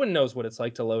in. No one knows what it's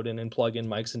like to load in and plug in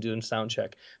mics and do a sound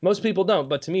check. Most people don't,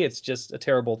 but to me it's just a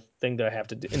terrible thing that I have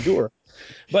to endure.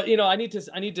 But I need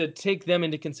to take them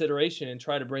into consideration and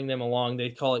try to bring them along. They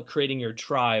call it creating your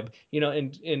tribe,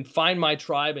 and find my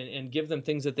tribe and give them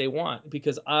things that they want,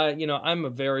 because I'm a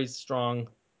very strong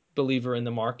believer in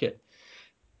the market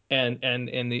and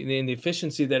the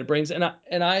efficiency that it brings. And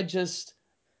I just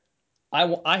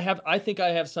I think I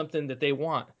have something that they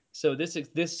want. So this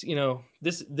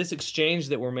exchange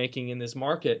that we're making in this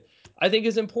market, I think,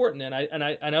 is important. And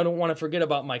I don't want to forget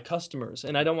about my customers,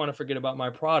 and I don't want to forget about my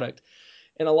product.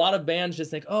 And a lot of bands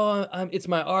just think, oh, it's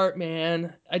my art,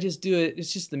 man. I just do it.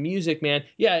 It's just the music, man.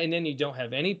 Yeah, and then you don't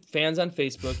have any fans on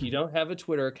Facebook. You don't have a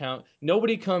Twitter account.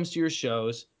 Nobody comes to your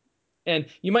shows. And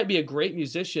you might be a great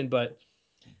musician, but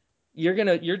you're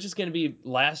just gonna be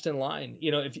last in line.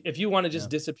 If you want to Yeah.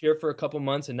 just disappear for a couple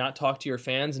months and not talk to your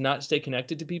fans and not stay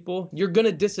connected to people, you're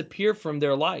gonna disappear from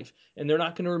their life, and they're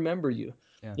not gonna remember you.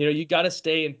 Yeah. You got to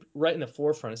stay right in the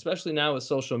forefront, especially now with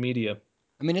social media.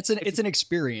 I mean, it's an If it's an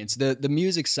experience. The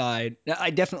music side,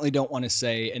 I definitely don't want to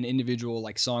say an individual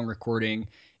like song recording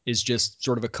is just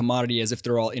sort of a commodity as if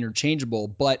they're all interchangeable,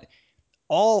 but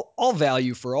all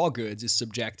value for all goods is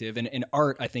subjective, and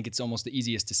art, I think it's almost the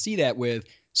easiest to see that with.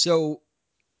 So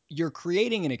you're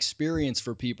creating an experience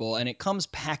for people and it comes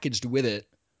packaged with it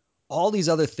all these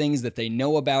other things that they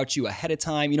know about you ahead of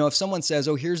time. If someone says,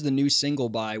 "Oh, here's the new single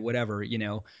by whatever,"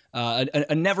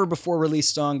 a never before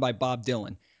released song by Bob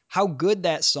Dylan, how good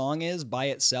that song is by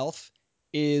itself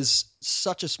is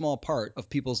such a small part of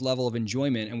people's level of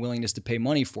enjoyment and willingness to pay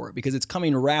money for it, because it's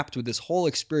coming wrapped with this whole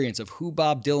experience of who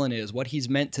Bob Dylan is, what he's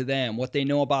meant to them, what they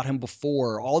know about him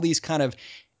before, all these kind of,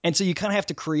 and so you kind of have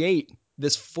to create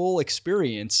this full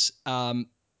experience.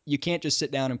 You can't just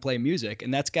sit down and play music,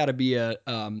 and that's got to be a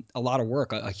lot of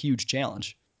work, a huge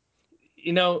challenge.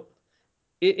 you know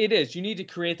it is. You need to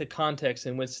create the context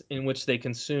in which they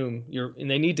consume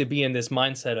and they need to be in this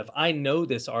mindset of, I know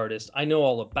this artist, I know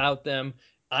all about them,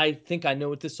 I think I know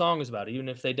what this song is about, even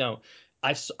if they don't.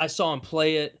 I saw them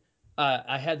play it.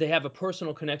 They have a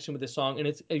personal connection with the song,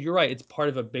 and you're right, it's part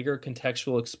of a bigger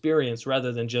contextual experience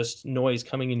rather than just noise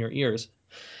coming in your ears.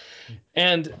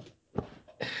 And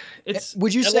It's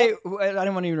Would you a say, lot. I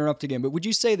don't want to interrupt again, but would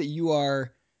you say that you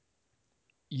are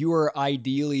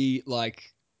ideally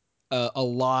like a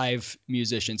live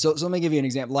musician? So let me give you an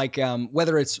example. Like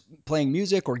whether it's playing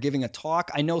music or giving a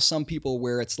talk, I know some people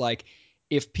where it's like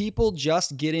if people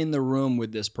just get in the room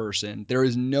with this person, there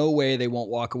is no way they won't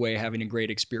walk away having a great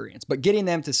experience. But getting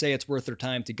them to say it's worth their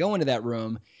time to go into that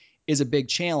room is a big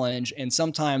challenge. And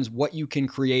sometimes what you can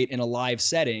create in a live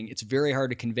setting, it's very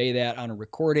hard to convey that on a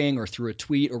recording or through a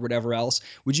tweet or whatever else.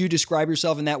 Would you describe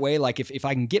yourself in that way? Like if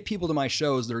I can get people to my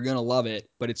shows, they're going to love it,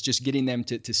 but it's just getting them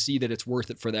to see that it's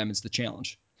worth it for them is the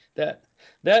challenge. That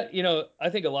that I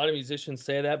think a lot of musicians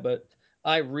say that, but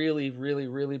I really, really,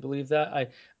 really believe that.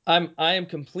 I am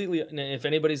completely. And if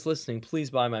anybody's listening,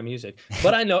 please buy my music.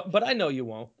 But I know you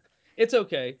won't. It's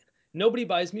okay. Nobody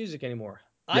buys music anymore.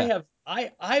 I Yeah. have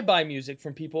I buy music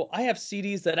from people. I have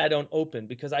CDs that I don't open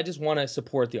because I just want to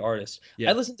support the artist. Yeah.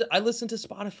 I listen to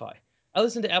Spotify. I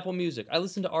listen to Apple Music. I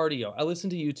listen to RDO. I listen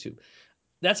to YouTube.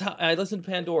 That's how I listen to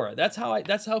Pandora. That's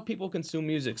how people consume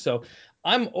music. So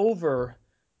I'm over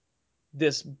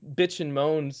this bitch and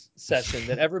moans session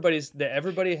that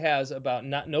everybody has about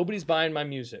not nobody's buying my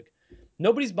music.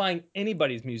 Nobody's buying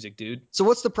anybody's music, dude. So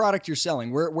what's the product you're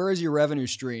selling? Where is your revenue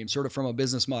stream, sort of from a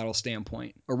business model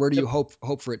standpoint, or where do you The,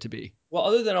 hope for it to be? well,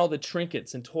 other than all the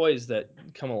trinkets and toys that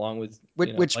come along with,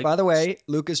 Which, like by the way,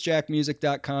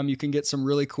 lucasjackmusic.com, you can get some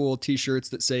really cool T-shirts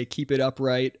that say "Keep it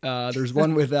upright." There's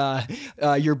one with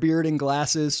your beard and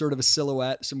glasses, sort of a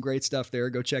silhouette. Some great stuff there.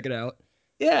 Go check it out.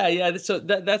 yeah, yeah. So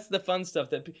that's the fun stuff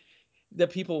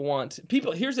that people want.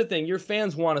 People, here's the thing: your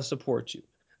fans want to support you.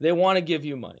 They want to give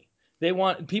you money. They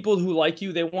want people who like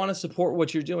you. They want to support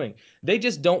what you're doing. They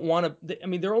just don't want to. I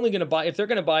mean, they're only going to buy if they're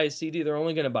going to buy a CD. They're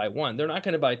only going to buy one. They're not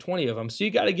going to buy 20 of them. So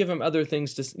you got to give them other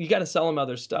things to. You got to sell them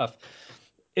other stuff.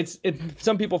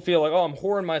 Some people feel like, oh, I'm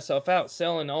whoring myself out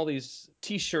selling all these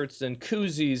t-shirts and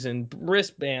koozies and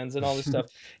wristbands and all this stuff.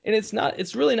 And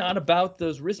it's really not about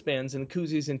those wristbands and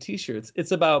koozies and t-shirts.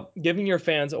 It's about giving your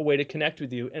fans a way to connect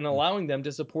with you and allowing them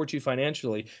to support you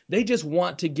financially. They just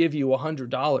want to give you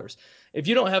 $100. If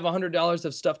you don't have $100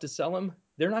 of stuff to sell them,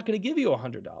 they're not going to give you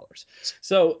 $100.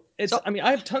 So So I mean,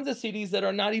 I have tons of CDs that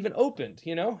are not even opened,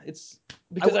 it's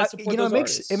because I support it those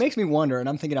makes artists. me wonder, and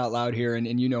I'm thinking out loud here,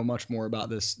 and you know much more about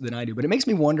this than I do, but it makes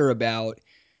me wonder about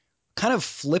kind of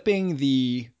flipping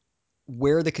the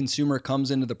where the consumer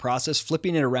comes into the process,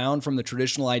 flipping it around from the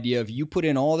traditional idea of you put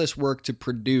in all this work to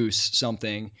produce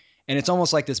something, and it's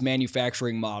almost like this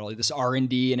manufacturing model, this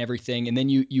R&D and everything, and then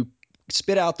you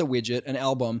spit out the widget, an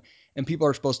album, and people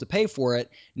are supposed to pay for it.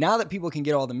 Now that people can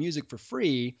get all the music for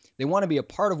free, they want to be a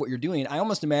part of what you're doing. I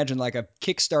almost imagine like a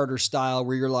Kickstarter style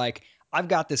where you're like, I've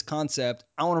got this concept.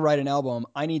 I want to write an album.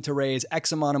 I need to raise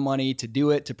X amount of money to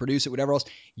do it, to produce it, whatever else.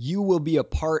 You will be a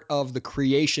part of the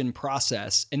creation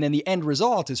process. And then the end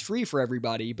result is free for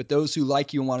everybody. But those who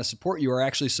like you and want to support you are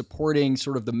actually supporting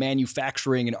sort of the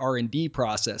manufacturing and R&D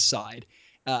process side.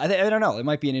 I don't know. It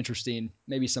might be an interesting,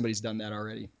 maybe somebody's done that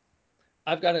already.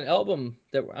 I've got an album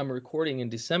that I'm recording in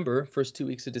December, first 2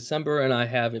 weeks of December, and I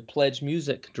have a pledge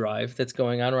music drive that's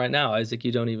going on right now. Isaac,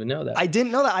 you don't even know that. I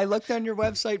didn't know that. I looked on your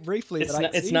website briefly, but I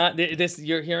It's see not this.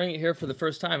 You're hearing it here for the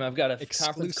first time. I've got a conference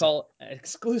exclusive. call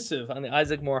exclusive on the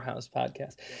Isaac Morehouse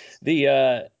podcast. Yes.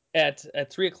 The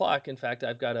At 3 o'clock, in fact,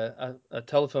 I've got a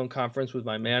telephone conference with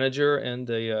my manager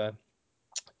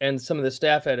and some of the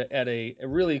staff at a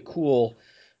really cool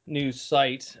new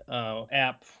site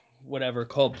app, whatever,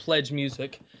 called Pledge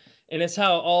Music. And it's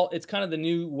kind of the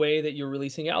new way that you're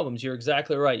releasing albums. You're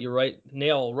exactly right. You're right,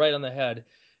 nail right on the head.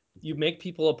 You make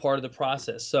people a part of the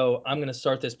process. So I'm going to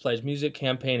start this Pledge Music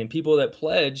campaign, and people that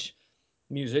pledge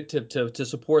music to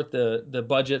support the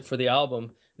budget for the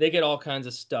album, they get all kinds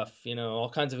of stuff, all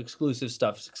kinds of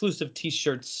exclusive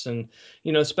T-shirts, and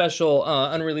special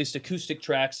unreleased acoustic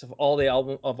tracks of all the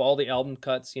album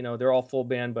cuts. They're all full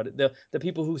band, but the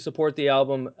people who support the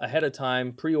album ahead of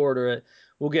time, pre-order it,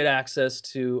 will get access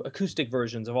to acoustic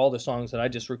versions of all the songs that I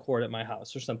just record at my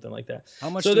house or something like that. How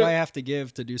much So do I there, have to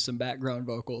give to do some background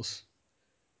vocals?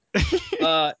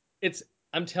 uh, it's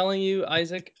I'm telling you,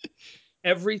 Isaac,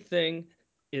 everything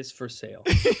is for sale.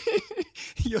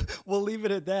 We'll leave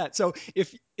it at that. So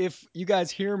if you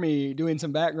guys hear me doing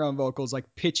some background vocals, like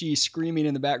pitchy screaming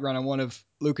in the background on one of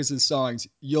Lucas's songs,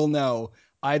 you'll know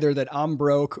either that I'm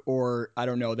broke or I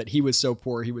don't know that he was so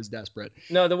poor he was desperate.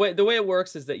 No, the way it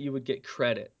works is that you would get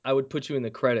credit. I would put you in the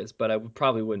credits, but I would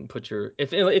probably wouldn't put your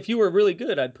if you were really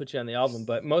good, I'd put you on the album,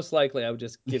 but most likely I would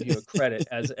just give you a credit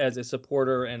as a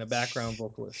supporter and a background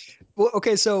vocalist. Well,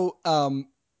 okay, so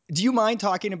do you mind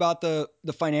talking about the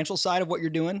financial side of what you're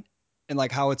doing and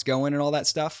like how it's going and all that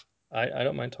stuff? I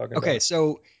don't mind talking about Okay, it.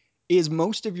 so Is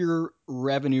most of your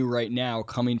revenue right now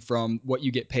coming from what you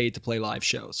get paid to play live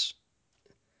shows?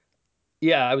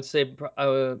 Yeah, I would say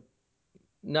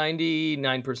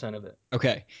 99% of it.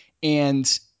 Okay.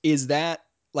 And is that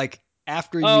like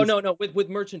after Oh, you've no, no, with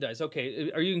merchandise. Okay,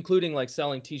 are you including like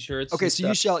selling T-shirts okay, and so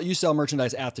you stuff? sell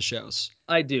merchandise at the shows.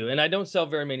 I do, and I don't sell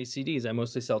very many CDs. I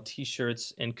mostly sell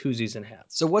T-shirts and koozies and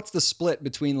hats. So what's the split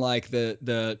between like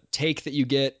the take that you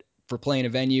get for playing a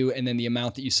venue and then the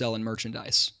amount that you sell in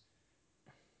merchandise?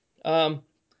 Um,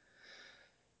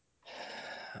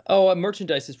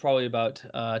 merchandise is probably about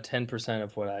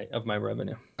 10% of my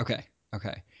revenue. Okay.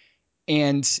 Okay.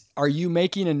 And are you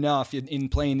making enough in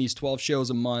playing these 12 shows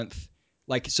a month?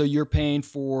 Like, so you're paying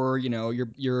for,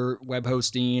 your web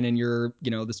hosting and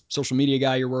the social media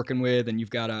guy you're working with, and you've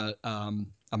got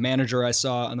a manager I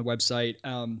saw on the website.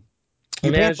 A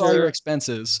You're paying for all your manager,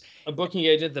 expenses. a booking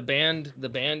agent, the band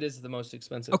is the most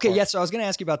expensive Okay. part. Yeah. So I was going to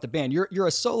ask you about the band. You're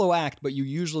a solo act, but you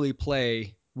usually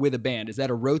play with a band. Is that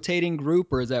a rotating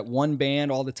group or is that one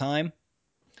band all the time?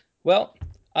 Well,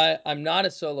 I'm not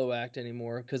a solo act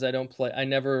anymore because I don't play. I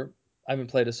haven't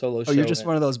played a solo Oh, you're show just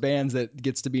one in. of those bands that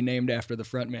gets to be named after the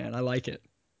front man. I like it.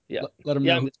 Yeah, Let them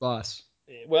yeah. know who's boss.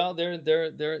 Well, they're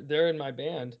in my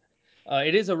band.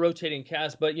 It is a rotating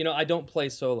cast, but I don't play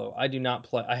solo. I do not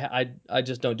play. I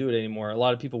just don't do it anymore. A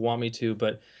lot of people want me to,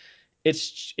 but it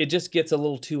just gets a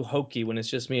little too hokey when it's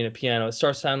just me and a piano. It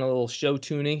starts sounding a little show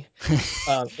tuney.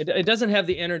 It doesn't have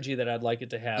the energy that I'd like it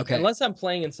to have, Okay. unless I'm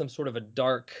playing in some sort of a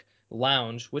dark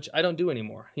lounge, which I don't do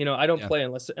anymore. I don't Yeah. play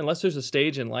unless there's a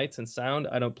stage and lights and sound.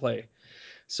 I don't play.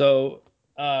 So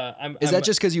Is that I'm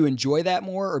just because you enjoy that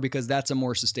more or because that's a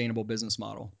more sustainable business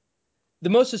model? the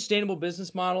most sustainable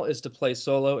business model is to play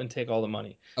solo and take all the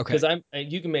money Okay. because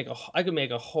you can make a I could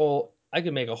make a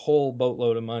whole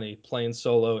boatload of money playing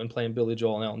solo and playing Billy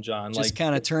Joel and Elton John. Just Like,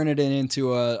 kind of turn it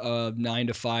into a 9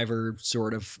 to 5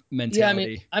 sort of yeah,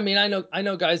 mentality. I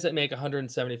know guys that make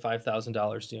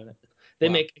 $175,000 doing it. They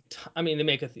Wow. make, I mean, they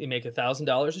make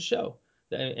 $1,000 a show,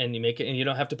 and you make it, and you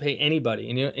don't have to pay anybody,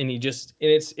 and you just, and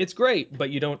it's great,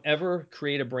 but you don't ever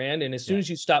create a brand, and as soon Yeah. as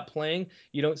you stop playing,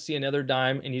 you don't see another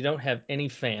dime, and you don't have any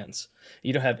fans,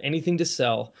 you don't have anything to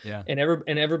sell, Yeah. and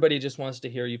everybody just wants to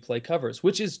hear you play covers,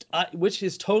 which is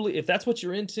totally, if that's what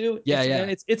you're into, Yeah.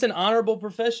 Yeah. it's an honorable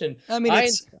profession. I mean, I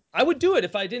it's, I would do it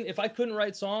if I couldn't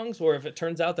write songs, or if it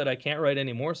turns out that I can't write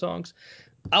any more songs.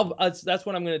 That's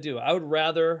what I'm going to do. I would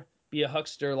rather be a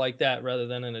huckster like that rather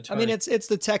than an I mean, attorney. it's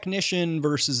the technician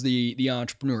versus the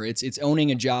entrepreneur. It's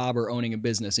owning a job or owning a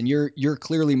business, and you're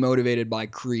clearly motivated by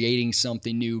creating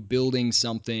something new, building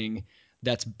something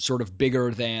that's sort of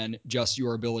bigger than just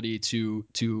your ability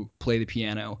to play the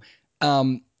piano,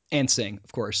 and sing,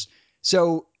 of course.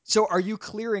 So are you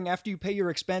clearing after you pay your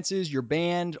expenses, your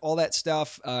band, all that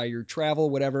stuff, your travel,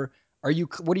 whatever?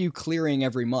 What are you clearing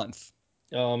every month?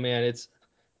 Oh man,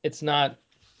 it's not.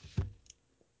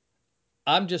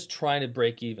 I'm just trying to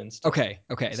break even still. Okay,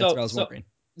 okay, that's what So I was so wondering.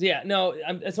 yeah, no,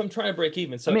 I'm trying to break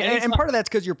even. I So mean, and anytime, part of that's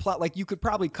because you're like you could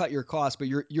probably cut your costs, but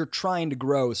you're trying to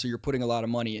grow, so you're putting a lot of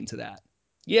money into that.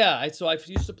 yeah, I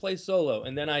used to play solo,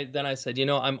 and then I said,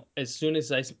 I'm as soon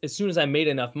as I made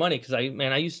enough money, because I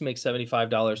used to make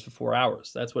 $75 for 4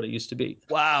 hours. That's what it used to be.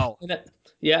 Wow. And that,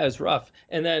 yeah, it was rough.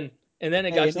 And then it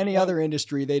Hey, got in to the any point. other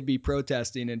industry, they'd be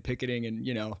protesting and picketing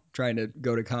and trying to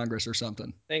go to Congress or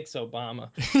something. Thanks,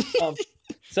 Obama. Um,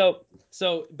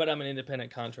 but I'm an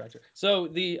independent contractor.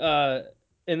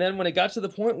 And then when it got to the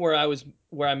point where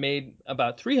I made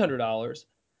about $300,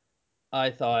 I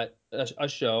thought a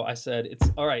show. I said, it's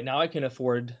all right. Now I can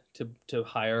afford to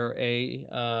hire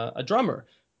a drummer,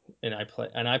 and I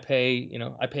pay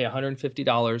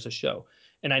 $150 a show,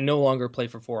 and I no longer play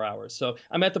for 4 hours. So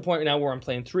I'm at the point now where I'm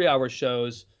playing 3 hour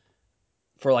shows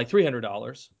for like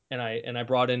 $300, and I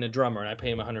brought in a drummer and I pay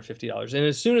him $150. And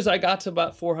as soon as I got to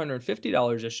about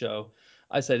 $450 a show,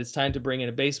 I said it's time to bring in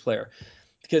a bass player,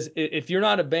 because if you're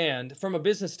not a band, from a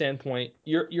business standpoint,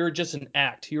 you're just an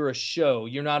act. You're a show.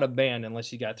 You're not a band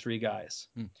unless you got three guys,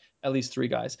 Hmm. at least three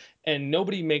guys. And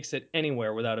nobody makes it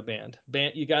anywhere without a band.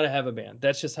 You got to have a band.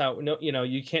 That's just how. No,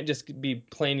 you can't just be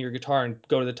playing your guitar and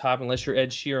go to the top unless you're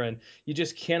Ed Sheeran. You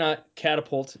just cannot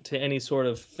catapult to any sort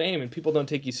of fame, and people don't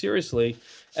take you seriously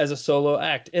as a solo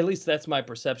act. At least that's my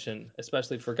perception,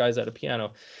 especially for guys at a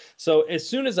piano. So as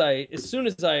soon as I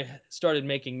started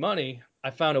making money, I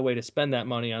found a way to spend that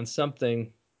money on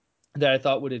something that I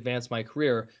thought would advance my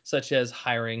career, such as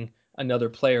hiring another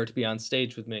player to be on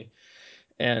stage with me.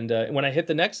 And when I hit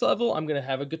the next level, I'm going to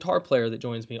have a guitar player that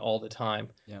joins me all the time.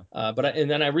 Yeah.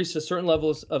 And then I reached a certain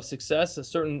level of success. A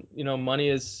certain money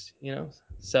is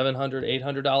 $700,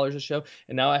 $800 a show,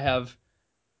 and now I have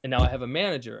and now I have a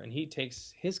manager, and he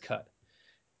takes his cut.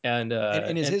 And is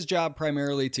And his job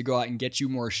primarily to go out and get you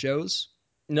more shows?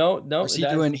 no, Or no, is he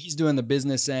that's doing, he's doing the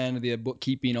business end, the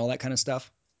bookkeeping, all that kind of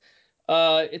stuff?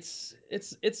 it's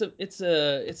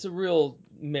a real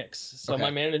mix. So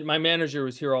Okay. my manager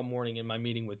was here all morning in my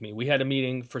meeting with me. We had a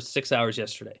meeting for 6 hours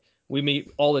yesterday. We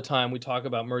meet all the time. We talk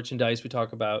about merchandise. We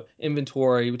talk about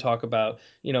inventory. We talk about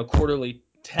quarterly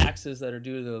taxes that are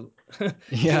due to the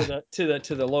due Yeah.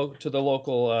 to the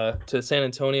local to San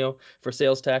Antonio for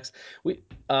sales tax. We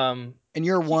And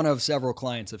you're he one of several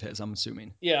clients of his, I'm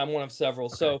assuming. Yeah, I'm one of several.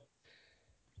 Okay. So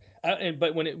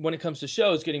but when it comes to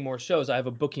shows, getting more shows, I have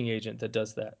a booking agent that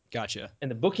does that, Gotcha. and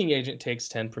the booking agent takes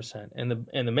 10%,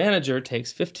 and the manager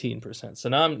takes 15%. So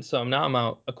now I'm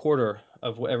out a quarter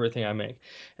of everything I make,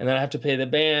 and then I have to pay the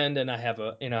band, and I have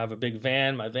a big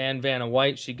van, my Vanna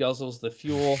White. She guzzles the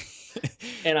fuel,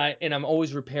 and I'm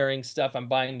always repairing stuff. I'm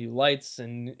buying new lights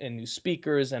and new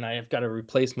speakers, and I have got to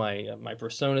replace my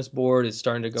Personas board. Is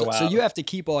starting to So, go so you out. have to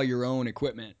keep all your own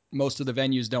equipment. Most of the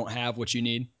venues don't have what you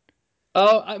need.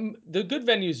 Oh, the good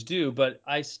venues do, but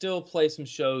I still play some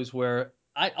shows where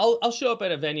I'll show up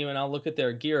at a venue and I'll look at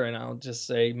their gear and I'll just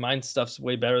say mine stuff's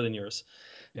way better than yours,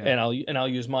 Yeah. and I'll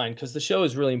use mine because the show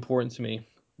is really important to me.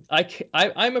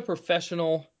 I'm a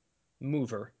professional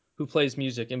mover who plays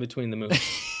music in between the moves.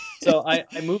 So I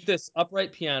move this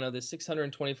upright piano, this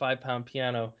 625-pound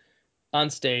piano, on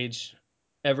stage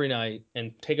every night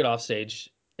and take it off stage.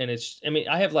 And I mean,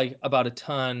 I have like about a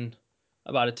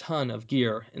ton of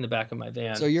gear in the back of my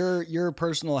So van. your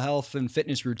personal health and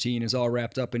fitness routine is all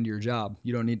wrapped up into your job.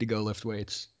 You don't need to go lift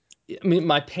weights. I mean,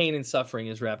 my pain and suffering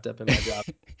is wrapped up in my job.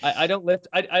 I don't lift.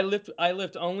 I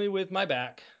lift only with my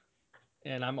back,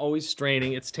 and I'm always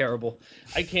straining. It's terrible.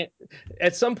 I can't.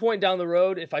 At some point down the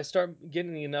road, if I start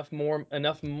getting enough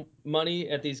money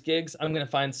at these gigs, I'm gonna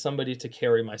find somebody to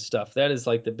carry my stuff. That is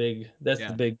like the big. That's the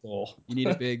Yeah. big goal. You need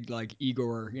a big like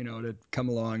Igor, to come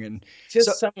along and so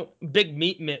Just some big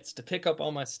meat mitts to pick up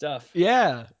all my stuff.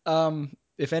 yeah.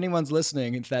 If anyone's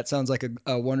listening, if that sounds like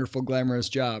a wonderful, glamorous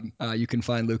job, you can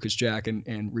find Lucas Jack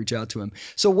and reach out to him.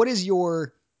 So what's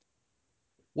your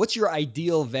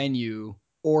ideal venue,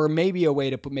 or maybe a way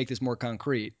to make this more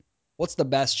concrete? What's the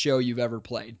best show you've ever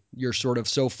played? You're sort of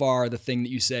so far the thing that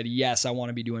you said, yes, I want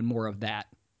to be doing more of that.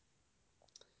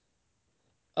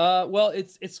 Well,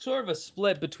 it's sort of a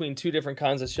split between two different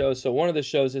kinds of shows. So one of the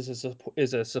shows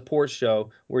is a support show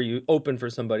where you open for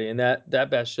somebody, and that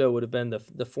best show would have been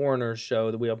the Foreigner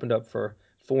show that we opened up for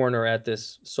Foreigner at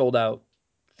this sold out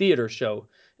theater show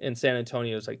in San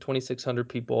Antonio. It was like 2,600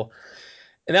 people,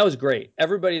 and that was great.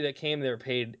 Everybody that came there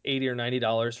paid $80 or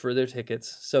 $90 for their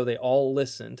tickets, so they all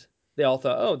listened. They all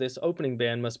thought, "Oh, this opening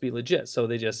band must be legit," so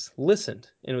they just listened,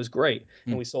 and it was great.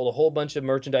 And Hmm. we sold a whole bunch of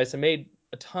merchandise and made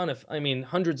a ton of, I mean,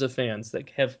 hundreds of fans that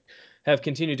have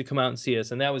continued to come out and see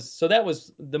us. And that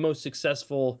was the most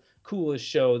successful, coolest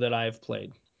show that I've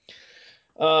played.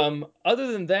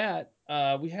 Other than that,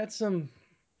 we had some.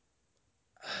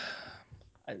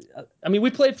 I mean, we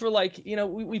played for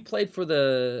we played for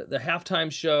the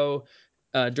halftime show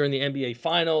during the NBA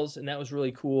Finals, and that was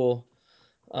really cool.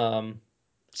 Um,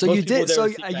 So you Most people were did. there So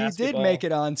to see you did make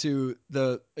basketball. it onto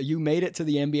the. You made it to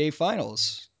the NBA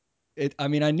Finals. I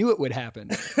mean, I knew it would happen.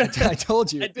 I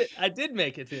told I you. did. I did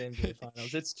make it to the NBA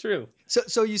Finals. It's true.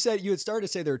 So you said you had started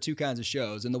to say there are two kinds of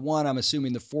shows, and the one I'm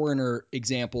assuming the Foreigner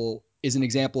example is an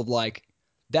example of like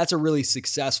that's a really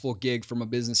successful gig from a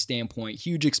business standpoint.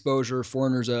 Huge exposure.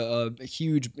 Foreigner's a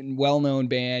huge, well-known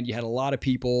band. You had a lot of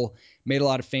people, made a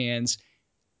lot of fans.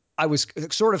 I was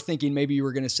sort of thinking maybe you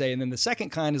were going to say, and then the second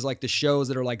kind is like the shows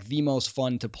that are like the most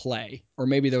fun to play, or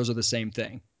maybe those are the same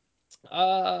thing.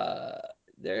 Uh,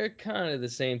 they're kind of the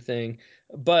same thing,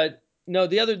 but no,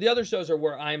 the other shows are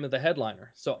where I'm the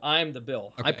headliner. So I'm the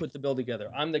bill. I Okay. put the bill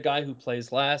together. I'm the guy who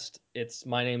plays last. It's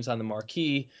my name's on the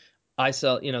marquee. I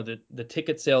sell, the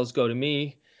ticket sales go to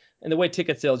me. And the way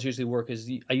ticket sales usually work is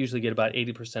I usually get about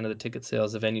 80% of the ticket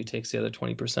sales. The venue takes the other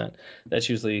 20%. That's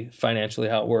usually financially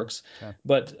how it works. Okay.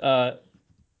 But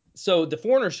so the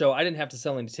Foreigner show, I didn't have to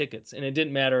sell any tickets, and it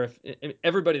didn't matter if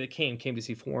everybody that came to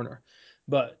see Foreigner.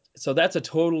 But so that's a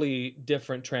totally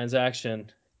different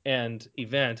transaction and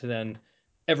event than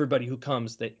everybody who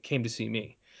comes that came to see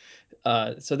me.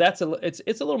 So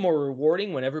it's a little more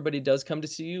rewarding when everybody does come to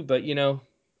see you. But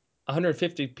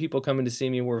 150 people coming to see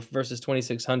me versus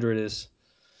 2,600 is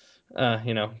Yeah.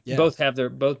 both have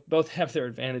their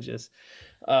advantages.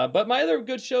 But my other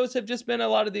good shows have just been a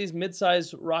lot of these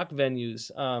mid-sized rock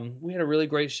venues. We had a really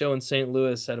great show in St.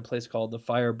 Louis at a place called the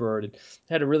Firebird.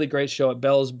 Had a really great show at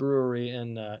Bell's Brewery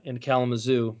in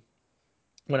Kalamazoo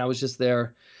when I was just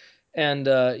there. And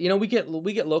we get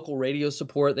local radio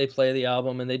support. They play the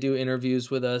album and they do interviews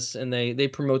with us, and they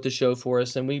promote the show for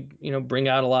us, and we bring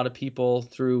out a lot of people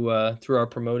through our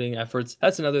promoting efforts.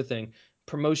 That's another thing.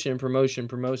 Promotion, promotion,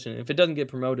 promotion. If it doesn't get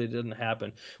promoted, it doesn't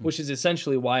happen, Hmm. which is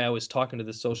essentially why I was talking to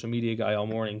the social media guy all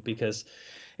morning, because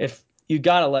if you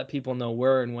got to let people know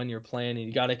where and when you're playing, and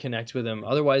you got to connect with them,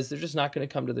 otherwise they're just not going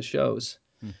to come to the shows.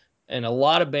 Hmm. And a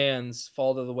lot of bands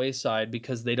fall to the wayside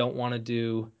because they don't want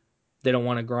to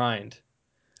grind.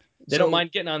 They don't So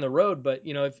mind getting on the road, but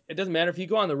if it doesn't matter if you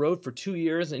go on the road for 2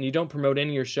 years and you don't promote any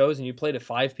of your shows and you play to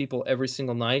 5 people every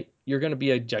single night, you're going to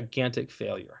be a gigantic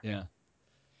failure. yeah.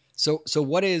 So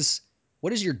what does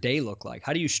your day look like?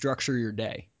 How do you structure your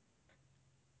day?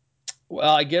 Well,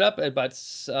 I get up at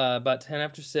about 10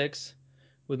 after 6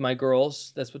 with my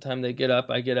girls. That's what time they get up.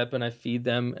 I get up and I feed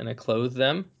them and I clothe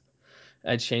them.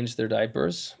 I change their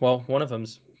diapers. Well, one of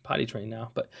them's potty trained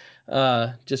now, but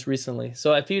just recently.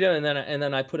 So I feed them, and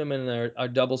then I put them in a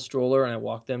double stroller, and I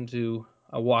walk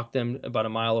them about a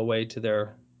mile away to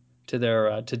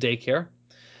daycare.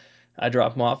 I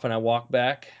drop them off and I walk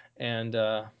back, and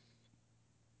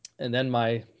then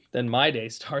my day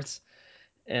starts,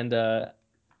 and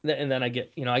then I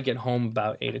get home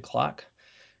about 8 o'clock,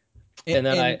 and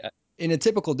then And I in a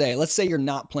typical day, let's say you're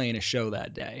not playing a show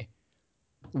that day.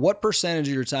 What percentage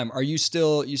of your time are you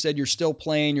still? You said you're still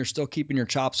playing. You're still keeping your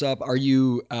chops up. Are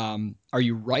you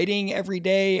writing every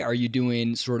day? Are you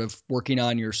doing sort of working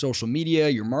on your social media,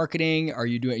 your marketing? Are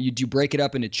you doing? Do you break it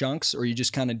up into chunks, or you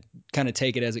just kind of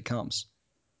take it as it comes?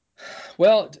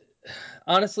 well,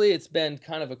 honestly, it's been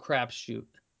kind of a crapshoot.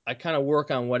 I kind of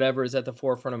work on whatever is at the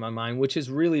forefront of my mind, which is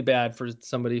really bad for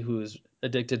somebody who is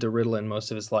addicted to Ritalin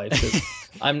most of his life, because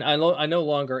I no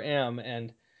longer am,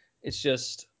 and it's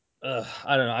just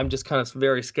I don't know. I'm just kind of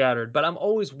very scattered, but I'm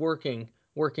always working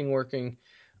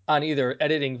on either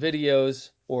editing videos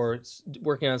or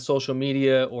working on social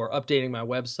media or updating my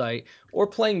website or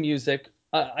playing music.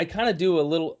 I kind of do a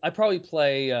little. I probably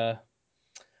play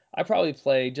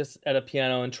just at a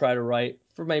piano and try to write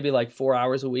for maybe like 4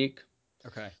 hours a week.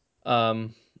 Okay.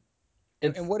 Um, And,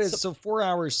 and and what is so, so 4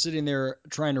 hours sitting there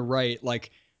trying to write? Like,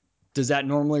 does that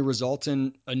normally result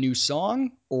in a new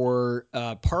song or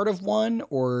part of one,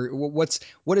 or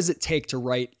what does it take to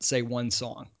write, say, one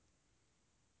song?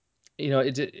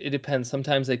 it depends.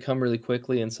 Sometimes they come really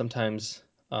quickly, and sometimes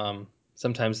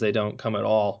they don't come at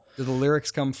all. Do the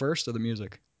lyrics come first or the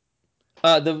music?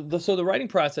 So the writing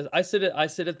process, I sit at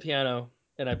the piano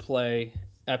and I play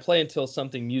until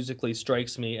something musically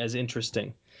strikes me as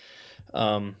interesting.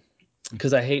 Um,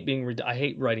 because I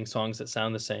hate writing songs that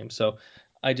sound the same. So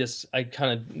I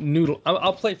kind of noodle.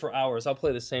 I'll play for hours. I'll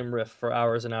play the same riff for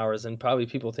hours and hours, and probably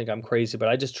people think I'm crazy, but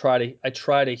I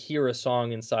try to hear a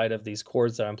song inside of these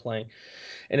chords that I'm playing,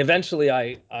 and eventually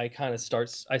I kind of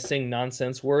I sing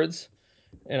nonsense words,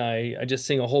 and I just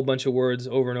sing a whole bunch of words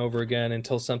over and over again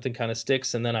until something kind of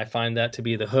sticks, and then I find that to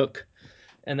be the hook,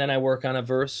 and then I work on a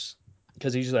verse,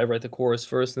 because usually I write the chorus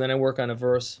first, and then I work on a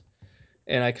verse,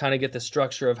 and I kind of get the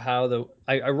structure of how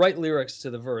I write lyrics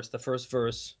to the verse, the first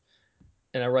verse,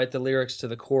 and I write the lyrics to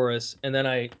the chorus, and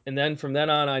then from then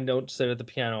on I don't sit at the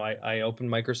piano. I open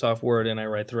Microsoft Word and I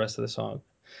write the rest of the song,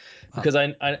 Wow. because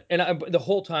the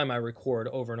whole time I record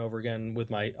over and over again with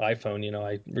my iPhone.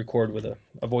 I record with a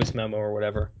voice memo or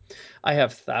whatever. I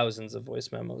have thousands of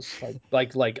voice memos,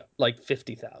 like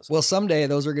 50,000. Well, someday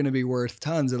those are going to be worth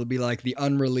tons. It'll be like the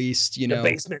unreleased, The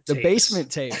basement the tapes,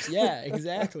 basement tapes. Yeah,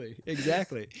 exactly,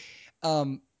 exactly.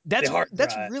 the That's hard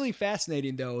that's drive. really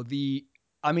fascinating, though.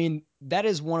 I mean, that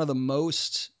is one of the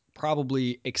most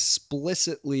probably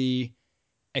explicitly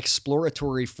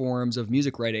exploratory forms of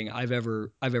music writing I've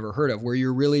ever heard of, where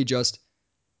you're really just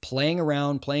playing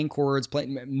around, playing chords,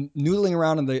 playing, noodling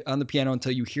around on the piano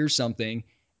until you hear something.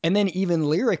 And then even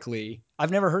lyrically,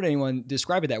 I've never heard anyone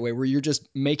describe it that way, where you're just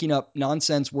making up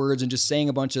nonsense words and just saying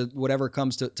a bunch of whatever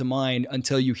comes to mind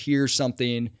until you hear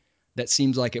something that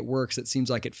seems like it works, that seems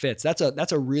like it fits. That's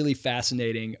a really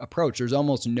fascinating approach. There's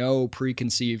almost no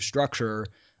preconceived structure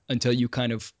until you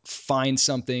kind of find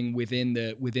something within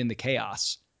the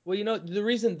chaos. Well, the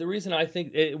reason I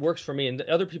think it works for me, and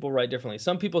other people write differently.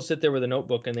 Some people sit there with a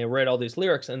notebook and they write all these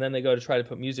lyrics, and then they go to try to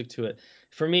put music to it.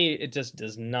 For me, it just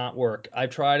does not work. I've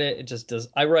tried it; it just does.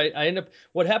 I end up.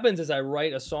 What happens is I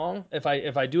write a song. If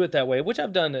I do it that way, which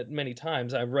I've done it many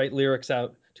times, I write lyrics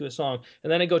out to a song,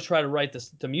 and then I go try to write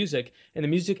the music, and the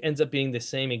music ends up being the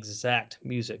same exact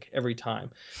music every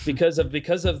time, because of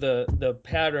the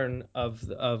pattern of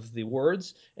the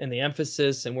words and the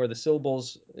emphasis and where the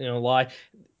syllables lie.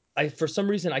 For some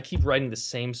reason I keep writing the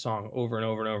same song over and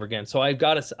over and over again. So I've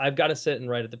got to sit and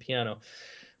write at the piano.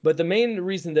 But the main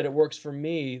reason that it works for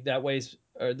me that way,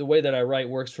 or the way that I write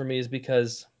works for me, is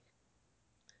because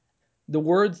the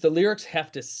lyrics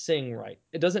have to sing right.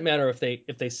 It doesn't matter if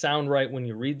they sound right when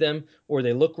you read them, or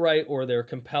they look right, or they're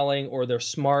compelling, or they're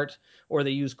smart, or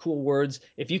they use cool words.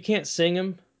 If you can't sing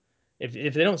them, if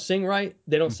they don't sing right,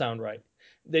 they don't sound right.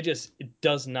 They just it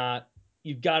does not.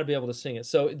 You've got to be able to sing it.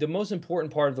 So the most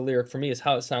important part of the lyric for me is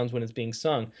how it sounds when it's being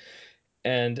sung,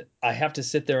 and I have to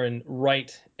sit there and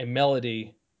write a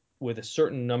melody with a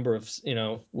certain number of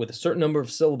with a certain number of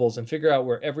syllables, and figure out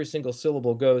where every single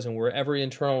syllable goes, and where every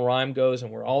internal rhyme goes,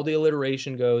 and where all the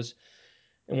alliteration goes.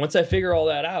 And once I figure all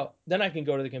that out, then I can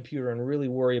go to the computer and really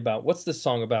worry about what's the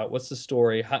song about, what's the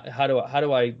story, how do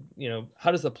I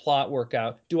how does the plot work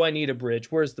out? Do I need a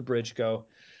bridge? Where's the bridge go?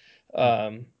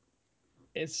 Um,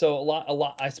 and so a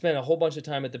lot. I spent a whole bunch of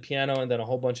time at the piano, and then a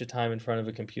whole bunch of time in front of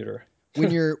a computer.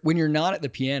 When you're not at the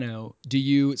piano, do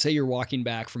you say you're walking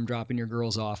back from dropping your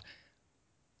girls off?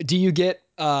 Do you get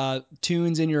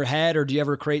tunes in your head, or do you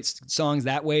ever create songs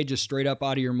that way, just straight up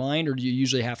out of your mind, or do you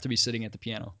usually have to be sitting at the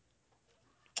piano?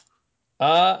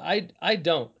 I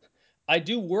don't. I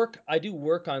do work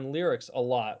on lyrics a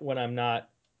lot when I'm not.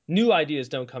 New ideas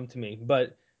don't come to me,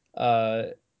 but uh,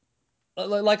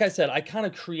 like I said, I kind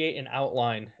of create an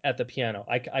outline at the piano.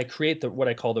 I create the what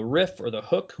I call the riff or the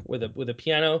hook with a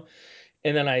piano,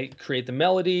 and then I create the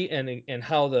melody and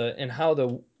how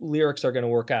the lyrics are going to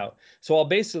work out. So I'll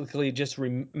basically just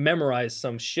memorize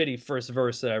some shitty first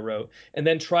verse that I wrote, and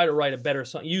then try to write a better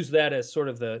song. Use that as sort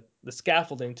of the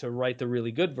scaffolding to write the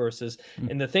really good verses. Mm.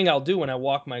 And the thing I'll do when I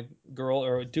walk my girl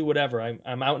or do whatever,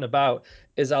 I'm out and about,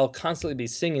 is I'll constantly be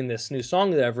singing this new song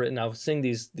that I've written. I'll sing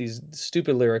these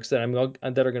stupid lyrics that are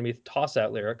going to be toss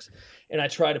out lyrics, and I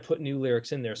try to put new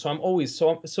lyrics in there. So I'm always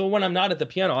so when I'm not at the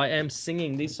piano, I am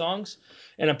singing these songs,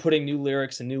 and I'm putting new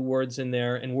lyrics and new words in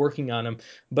there and working on them.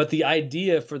 But the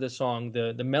idea for the song,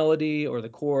 the melody or the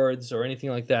chords or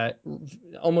anything like that,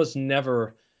 almost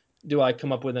never do I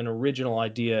come up with an original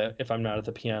idea if I'm not at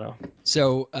the piano.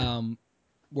 So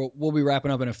we'll be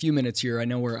wrapping up in a few minutes here. I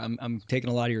know I'm taking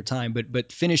a lot of your time,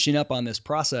 but finishing up on this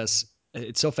process,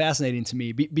 it's so fascinating to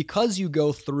me because you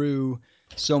go through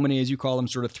so many, as you call them,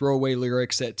 sort of throwaway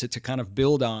lyrics to kind of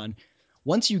build on.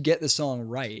 Once you get the song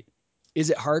right, is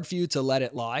it hard for you to let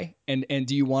it lie? And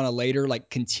do you want to later like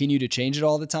continue to change it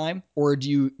all the time? Or do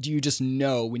you just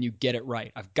know when you get it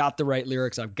right? I've got the right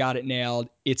lyrics, I've got it nailed,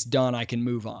 it's done, I can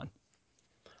move on.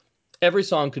 Every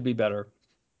song could be better.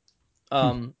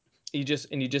 Hmm. You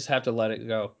just have to let it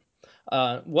go.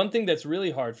 One thing that's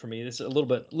really hard for me, this is a little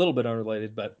bit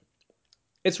unrelated, but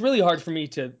it's really hard for me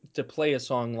to play a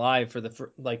song live for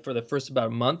the first about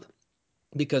a month,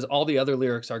 because all the other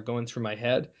lyrics are going through my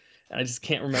head, and I just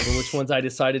can't remember which ones I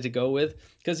decided to go with,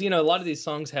 because a lot of these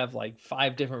songs have like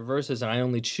five different verses, and I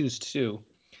only choose two.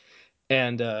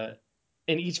 And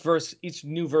each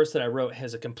new verse that I wrote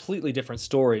has a completely different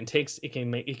story, and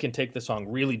it can take the song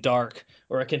really dark,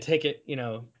 or it can take it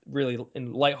really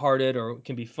lighthearted, or it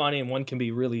can be funny, and one can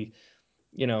be really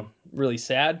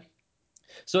sad.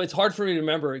 So it's hard for me to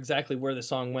remember exactly where the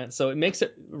song went. So it makes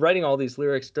it writing all these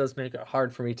lyrics does make it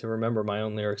hard for me to remember my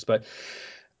own lyrics. But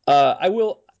I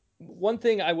will. One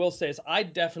thing I will say is I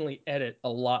definitely edit a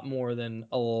lot more than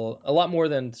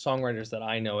songwriters that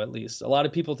I know. At least a lot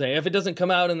of people say if it doesn't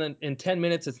come out in 10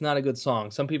 minutes, it's not a good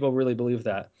song. Some people really believe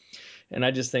that, and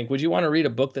I just think, would you want to read a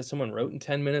book that someone wrote in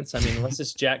 10 minutes? I mean, unless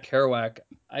it's Jack Kerouac,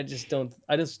 I just don't.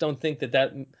 I just don't think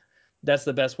that's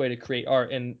the best way to create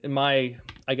art. And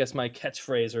I guess my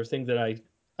catchphrase or thing that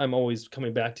I'm always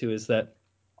coming back to is that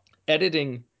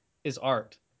editing is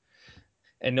art,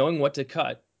 and knowing what to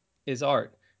cut is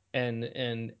art. And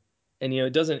and and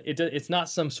it's not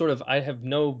some sort of, I have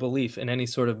no belief in any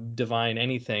sort of divine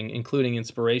anything, including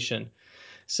inspiration.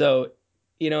 So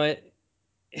it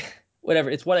whatever,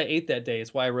 it's what I ate that day,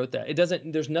 it's why I wrote that. It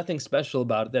doesn't There's nothing special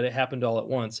about it that it happened all at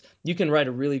once. You can write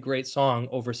a really great song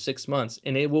over 6 months,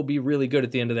 and it will be really good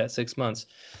at the end of that 6 months.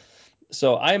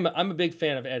 So I'm a big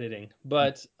fan of editing,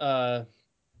 but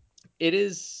it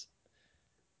is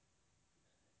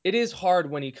it is hard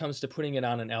when it comes to putting it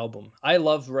on an album. I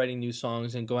love writing new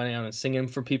songs and going out and singing them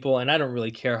for people, and I don't really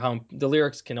care how the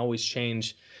lyrics can always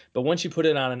change. But once you put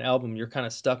it on an album, you're kind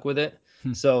of stuck with it.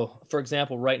 So, for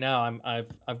example, right now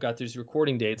I've got these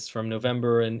recording dates from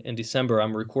November and December.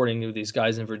 I'm recording with these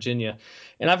guys in Virginia,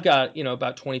 and I've got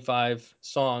about 25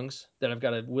 songs that I've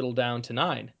got to whittle down to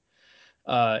nine.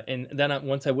 And then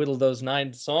once I whittle those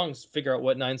nine songs, figure out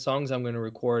what nine songs I'm going to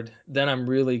record, then I'm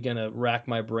really going to rack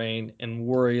my brain and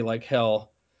worry like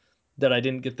hell that I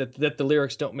didn't get that the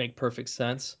lyrics don't make perfect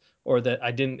sense, or that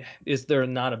I didn't, is there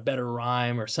not a better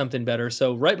rhyme or something better?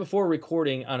 So right before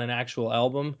recording on an actual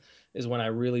album is when I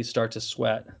really start to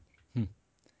sweat. Hmm.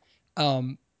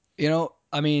 Um,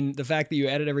 I mean, the fact that you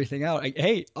edit everything out, like,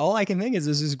 hey, all I can think is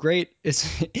this is great. It's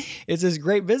this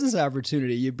great business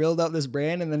opportunity. You build up this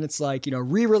brand, and then it's like,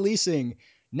 re-releasing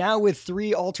now with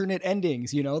three alternate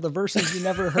endings. The verses you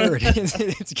never heard.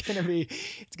 It's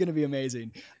gonna be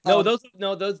amazing. No, Um, those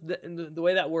no those the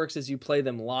way that works is you play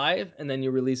them live and then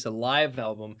you release a live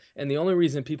album. And the only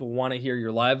reason people want to hear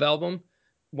your live album,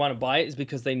 want to buy it, is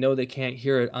because they know they can't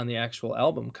hear it on the actual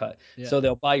album cut. yeah. So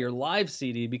they'll buy your live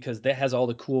CD because that has all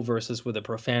the cool verses with the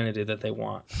profanity that they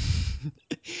want.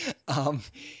 um,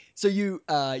 so you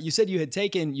said you've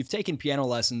taken piano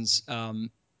lessons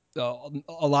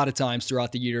a lot of times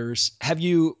throughout the years. Have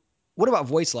you? What about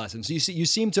voice lessons? You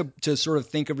seem to sort of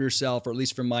think of yourself, or at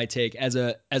least from my take, as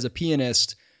a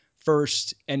pianist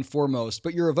first and foremost,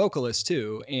 but you're a vocalist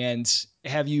too. And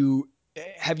have you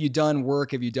done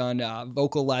work? Have you done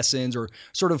vocal lessons, or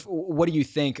sort of what do you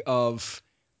think of?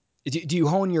 Do you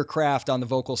hone your craft on the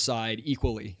vocal side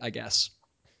equally? I guess.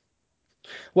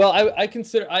 Well, I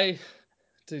consider I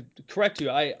to correct you,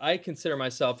 I consider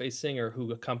myself a singer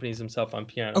who accompanies himself on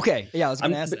piano. Okay, yeah, I was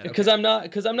going I'm to ask that. because Okay.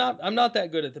 I'm not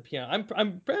that good at the piano.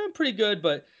 I'm pretty good,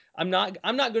 but I'm not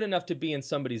good enough to be in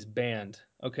somebody's band.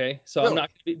 Okay, so I'm Really? not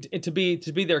gonna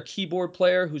to be their keyboard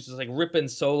player who's just like ripping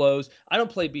solos. I don't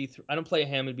play B3. I don't play a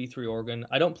Hammond B3 organ.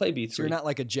 I don't play So you're B3. not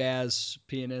like a jazz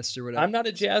pianist or whatever. I'm not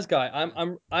a jazz guy. I'm Yeah.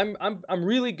 I'm I'm I'm I'm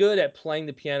really good at playing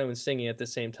the piano and singing at the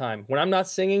same time. When I'm not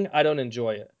singing, I don't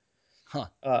enjoy it. Huh.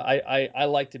 I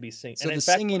like to be singing, So and the in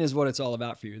fact, singing is what it's all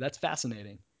about for you. That's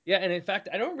fascinating. yeah, and in fact,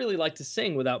 I don't really like to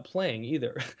sing without playing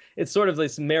either. It's sort of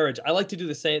this marriage. I like to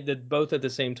do both at the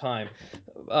same time.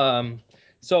 Um,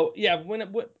 so yeah, when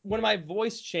my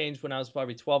voice changed when I was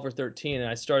probably 12 or 13, and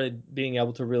I started being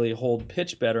able to really hold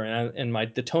pitch better, and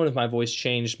the tone of my voice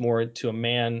changed more to a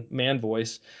man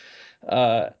voice.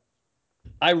 Uh,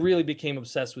 I really became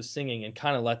obsessed with singing and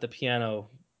kind of let the piano,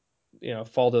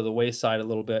 fall to the wayside a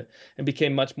little bit, and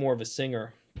became much more of a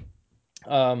singer.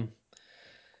 Um,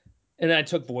 and I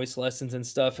took voice lessons and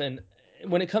stuff. And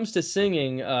when it comes to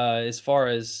singing, as far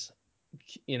as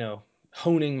you know,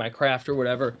 honing my craft or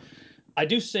whatever, I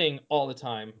do sing all the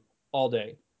time, all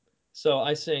day. So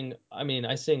I sing. I mean,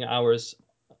 I sing hours,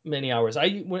 many hours. I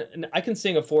can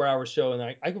sing a 4 hour show, and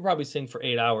I could probably sing for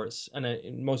 8 hours,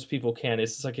 and most people can.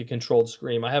 It's like a controlled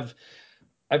scream. I have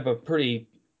a pretty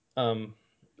um,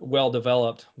 well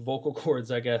developed vocal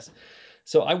cords, I guess.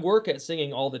 So I work at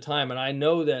singing all the time, and I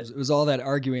know It was, that. it was all that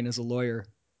arguing as a lawyer.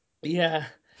 Yeah,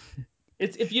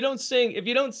 it's if you don't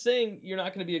sing, you're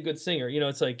not going to be a good singer.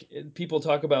 It's like people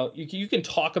talk about you can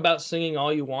talk about singing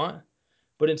all you want,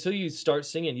 but until you start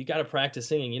singing, you got to practice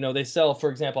singing. They sell, for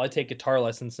example, I take guitar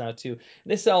lessons now too.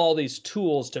 And they sell all these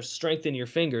tools to strengthen your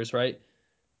fingers, right?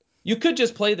 You could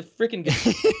just play the freaking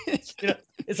guitar. You know,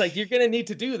 it's like you're going to need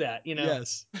to do that.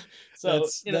 Yes. So,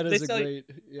 That they is a sell you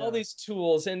great, all yeah. these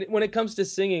tools, and when it comes to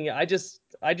singing, I just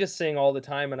sing all the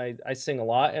time, and I sing a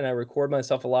lot, and I record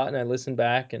myself a lot, and I listen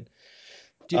back, and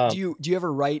Do, um do you do you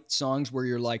ever write songs where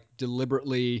you're like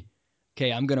deliberately,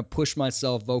 okay, I'm gonna push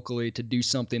myself vocally to do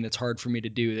something that's hard for me to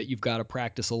do, that you've got to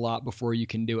practice a lot before you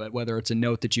can do it, whether it's a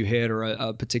note that you hit or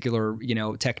a particular,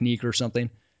 technique or something?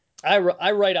 I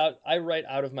write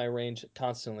out of my range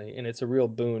constantly, and it's a real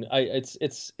boon.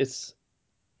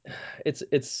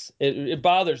 It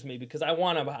bothers me because I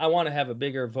want to have a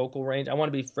bigger vocal range. I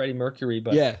want to be Freddie Mercury,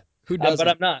 but Yeah. Who but I'm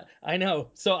doesn't? not. I know.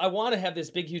 So I want to have this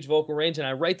big, huge vocal range, and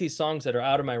I write these songs that are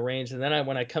out of my range. And then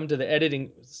when I come to the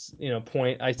editing,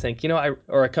 point, I think,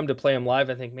 I come to play them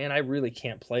live. I think, man, I really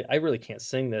can't play. I really can't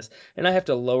sing this, and I have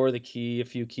to lower the key a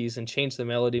few keys and change the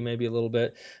melody maybe a little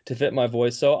bit to fit my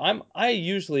voice. So I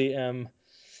usually am.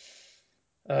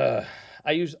 Uh,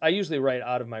 I usually write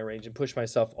out of my range and push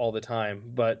myself all the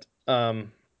time, but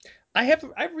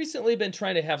I've recently been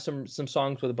trying to have some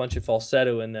songs with a bunch of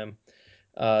falsetto in them.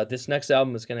 This next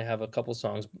album is going to have a couple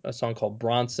songs, a song called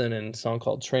Bronson and a song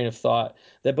called Train of Thought,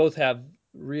 that both have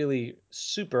really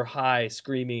super high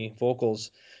screamy vocals,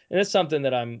 and it's something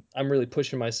that I'm really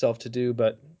pushing myself to do.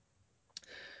 But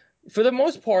for the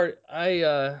most part,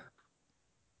 I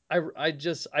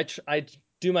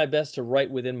do my best to write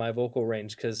within my vocal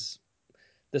range, because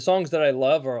the songs that I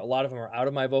love are, a lot of them are out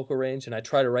of my vocal range, and I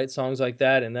try to write songs like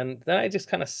that, and then I just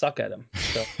kind of suck at them.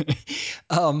 So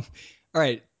All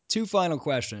right. Two final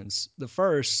questions. The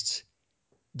first,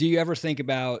 do you ever think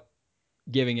about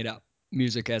giving it up,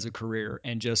 music as a career,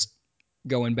 and just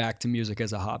going back to music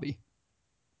as a hobby?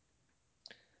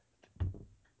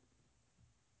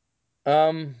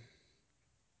 um,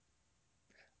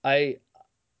 I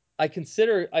I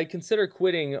consider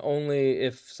quitting only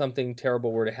if something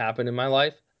terrible were to happen in my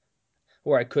life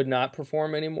where I could not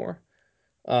perform anymore.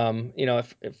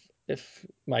 If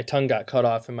my tongue got cut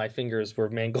off and my fingers were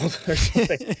mangled or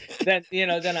something,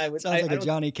 then I would. Sounds I, like I a don't.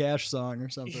 Johnny Cash song or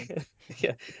something.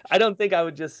 Yeah, I don't think I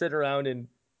would just sit around and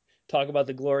talk about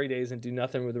the glory days and do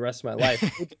nothing with the rest of my life.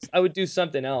 I would do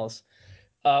something else.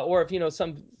 Or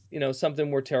if something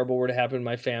more terrible were to happen in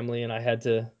my family and I had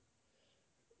to,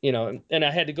 and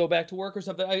I had to go back to work or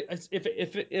something.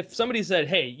 If somebody said,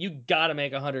 "Hey, you got to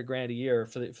make 100 grand a year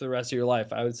for the rest of your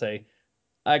life," I would say,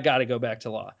 "I got to go back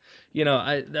to law."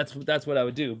 That's what I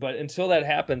would do. But until that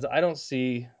happens, I don't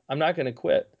see. I'm not going to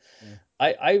quit.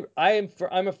 Yeah.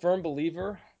 I'm a firm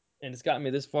believer, and it's gotten me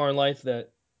this far in life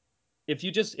that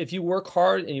if you work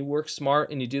hard and you work smart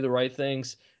and you do the right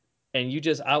things and you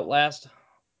just outlast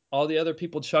all the other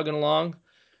people chugging along,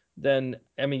 then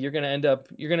I mean you're gonna end up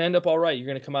all right. You're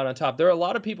gonna come out on top. There are a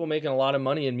lot of people making a lot of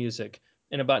money in music,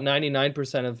 and about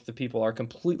 99% of the people are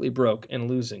completely broke and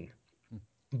losing.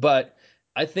 But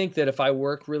I think that if I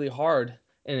work really hard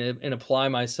and apply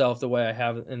myself the way I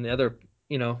have in the other,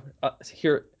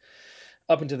 here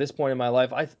up until this point in my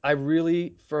life, I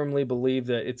really firmly believe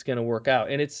that it's going to work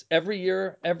out. And it's every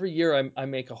year I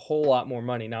make a whole lot more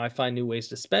money. Now I find new ways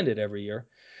to spend it every year.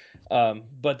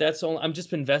 But that's only, I'm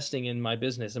just investing in my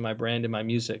business and my brand and my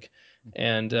music.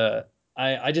 And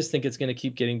I just think it's going to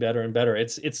keep getting better and better.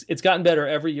 It's gotten better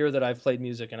every year that I've played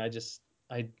music. And I,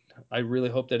 I really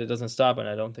hope that it doesn't stop, and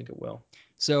I don't think it will.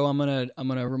 So I'm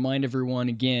gonna remind everyone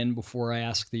again before I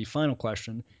ask the final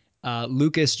question.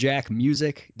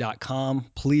 LucasJackMusic.com.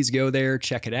 Please go there,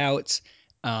 check it out.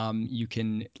 You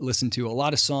can listen to a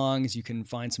lot of songs. You can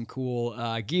find some cool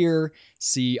gear,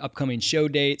 see upcoming show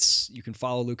dates. You can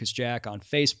follow Lucas Jack on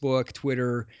Facebook,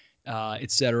 Twitter,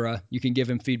 etc. You can give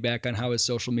him feedback on how his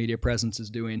social media presence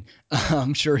is doing.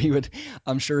 I'm sure he would.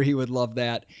 I'm sure he would love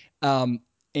that. And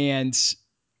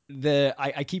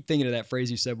I keep thinking of that phrase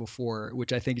you said before,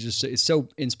 which I think is just is so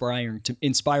inspiring to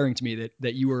me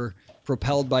that you were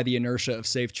propelled by the inertia of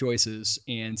safe choices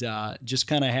and just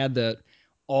kind of had the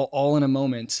all in a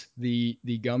moment the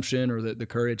gumption or the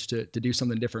courage to do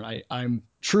something different. I'm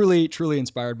truly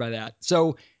inspired by that.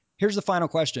 So here's the final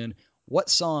question: what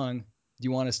song do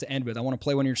you want us to end with? I want to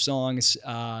play one of your songs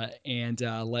and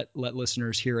let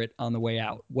listeners hear it on the way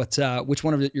out. Which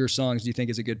one of your songs do you think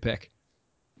is a good pick?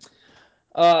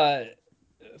 Uh,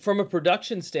 from a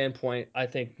production standpoint, I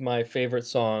think my favorite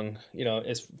song,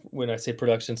 is when I say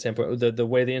production standpoint, the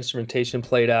way the instrumentation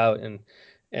played out and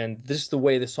this is the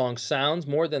way the song sounds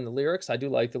more than the lyrics. I do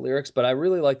like the lyrics, but I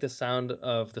really like the sound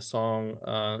of the song.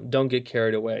 Don't Get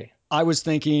Carried Away. I was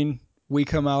thinking We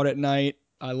Come Out at Night.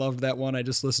 I loved that one. I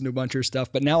just listened to a bunch of your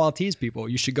stuff, but now I'll tease people.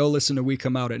 You should go listen to We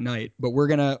Come Out at Night. But we're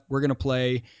gonna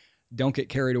play Don't Get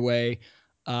Carried Away.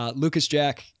 Lucas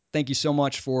Jack, thank you so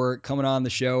much for coming on the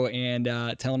show and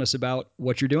telling us about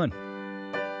what you're doing.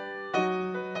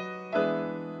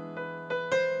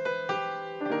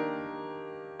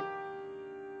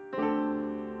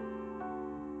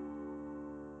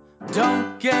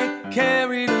 Don't get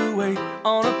carried away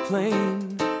on a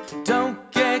plane.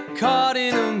 Don't get caught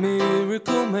in a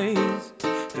miracle maze.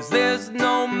 'Cause there's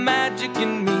no magic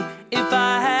in me. If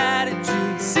I had it,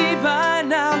 you'd see by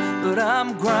now. But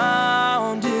I'm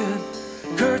grounded.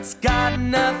 Kurt's got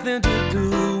nothing to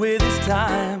do with his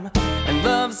time. And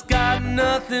love's got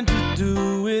nothing to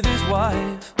do with his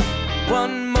wife.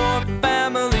 One more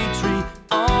family tree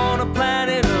on a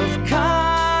planet of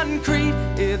concrete.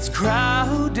 It's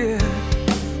crowded.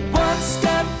 One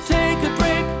step, take a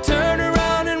break, turn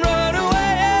around and run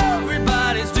away.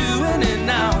 Everybody's doing it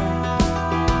now.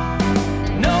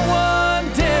 No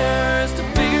one dares to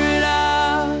figure it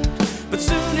out. But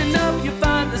soon enough you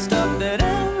find the stuff that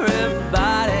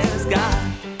everybody's got.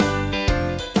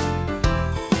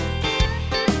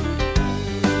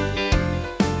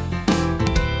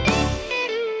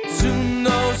 Soon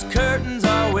those curtains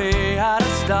are way out of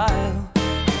style.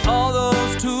 All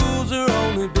those tools are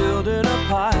only building a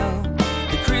pile.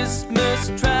 The Christmas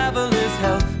travel is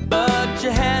hell, but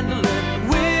you handle it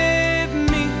with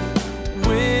me.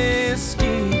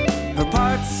 Whiskey, her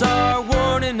parts are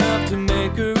worn enough to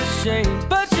make her ashamed,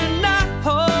 but you're not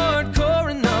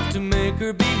hardcore enough to make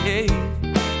her behave.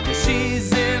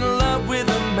 She's in love with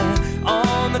a man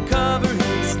on the cover.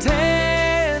 He's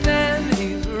tan and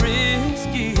he's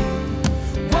risky.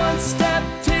 One step,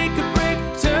 take a break,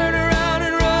 turn around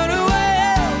and run away.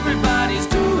 Everybody's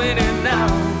doing it now.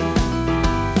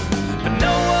 But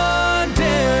no one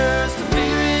dares to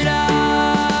figure it out.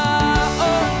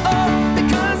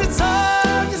 Because it's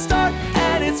hard to start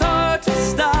and it's hard to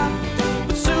stop.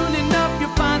 But soon enough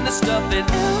you'll find the stuff that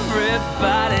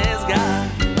everybody's got.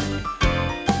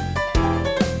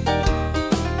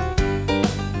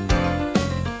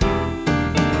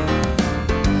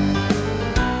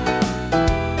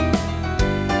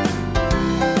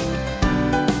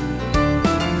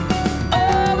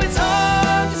 Oh, it's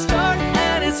hard to start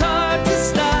and it's hard to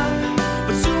stop,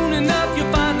 but soon enough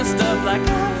you'll find the stuff like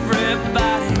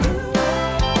everybody.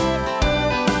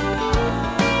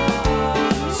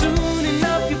 Soon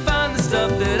enough you'll find the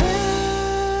stuff that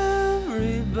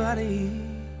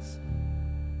everybody's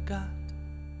got.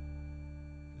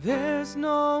 There's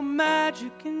no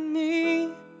magic in me.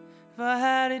 If I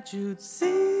had it, you'd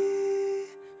see.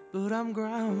 But I'm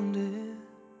grounded.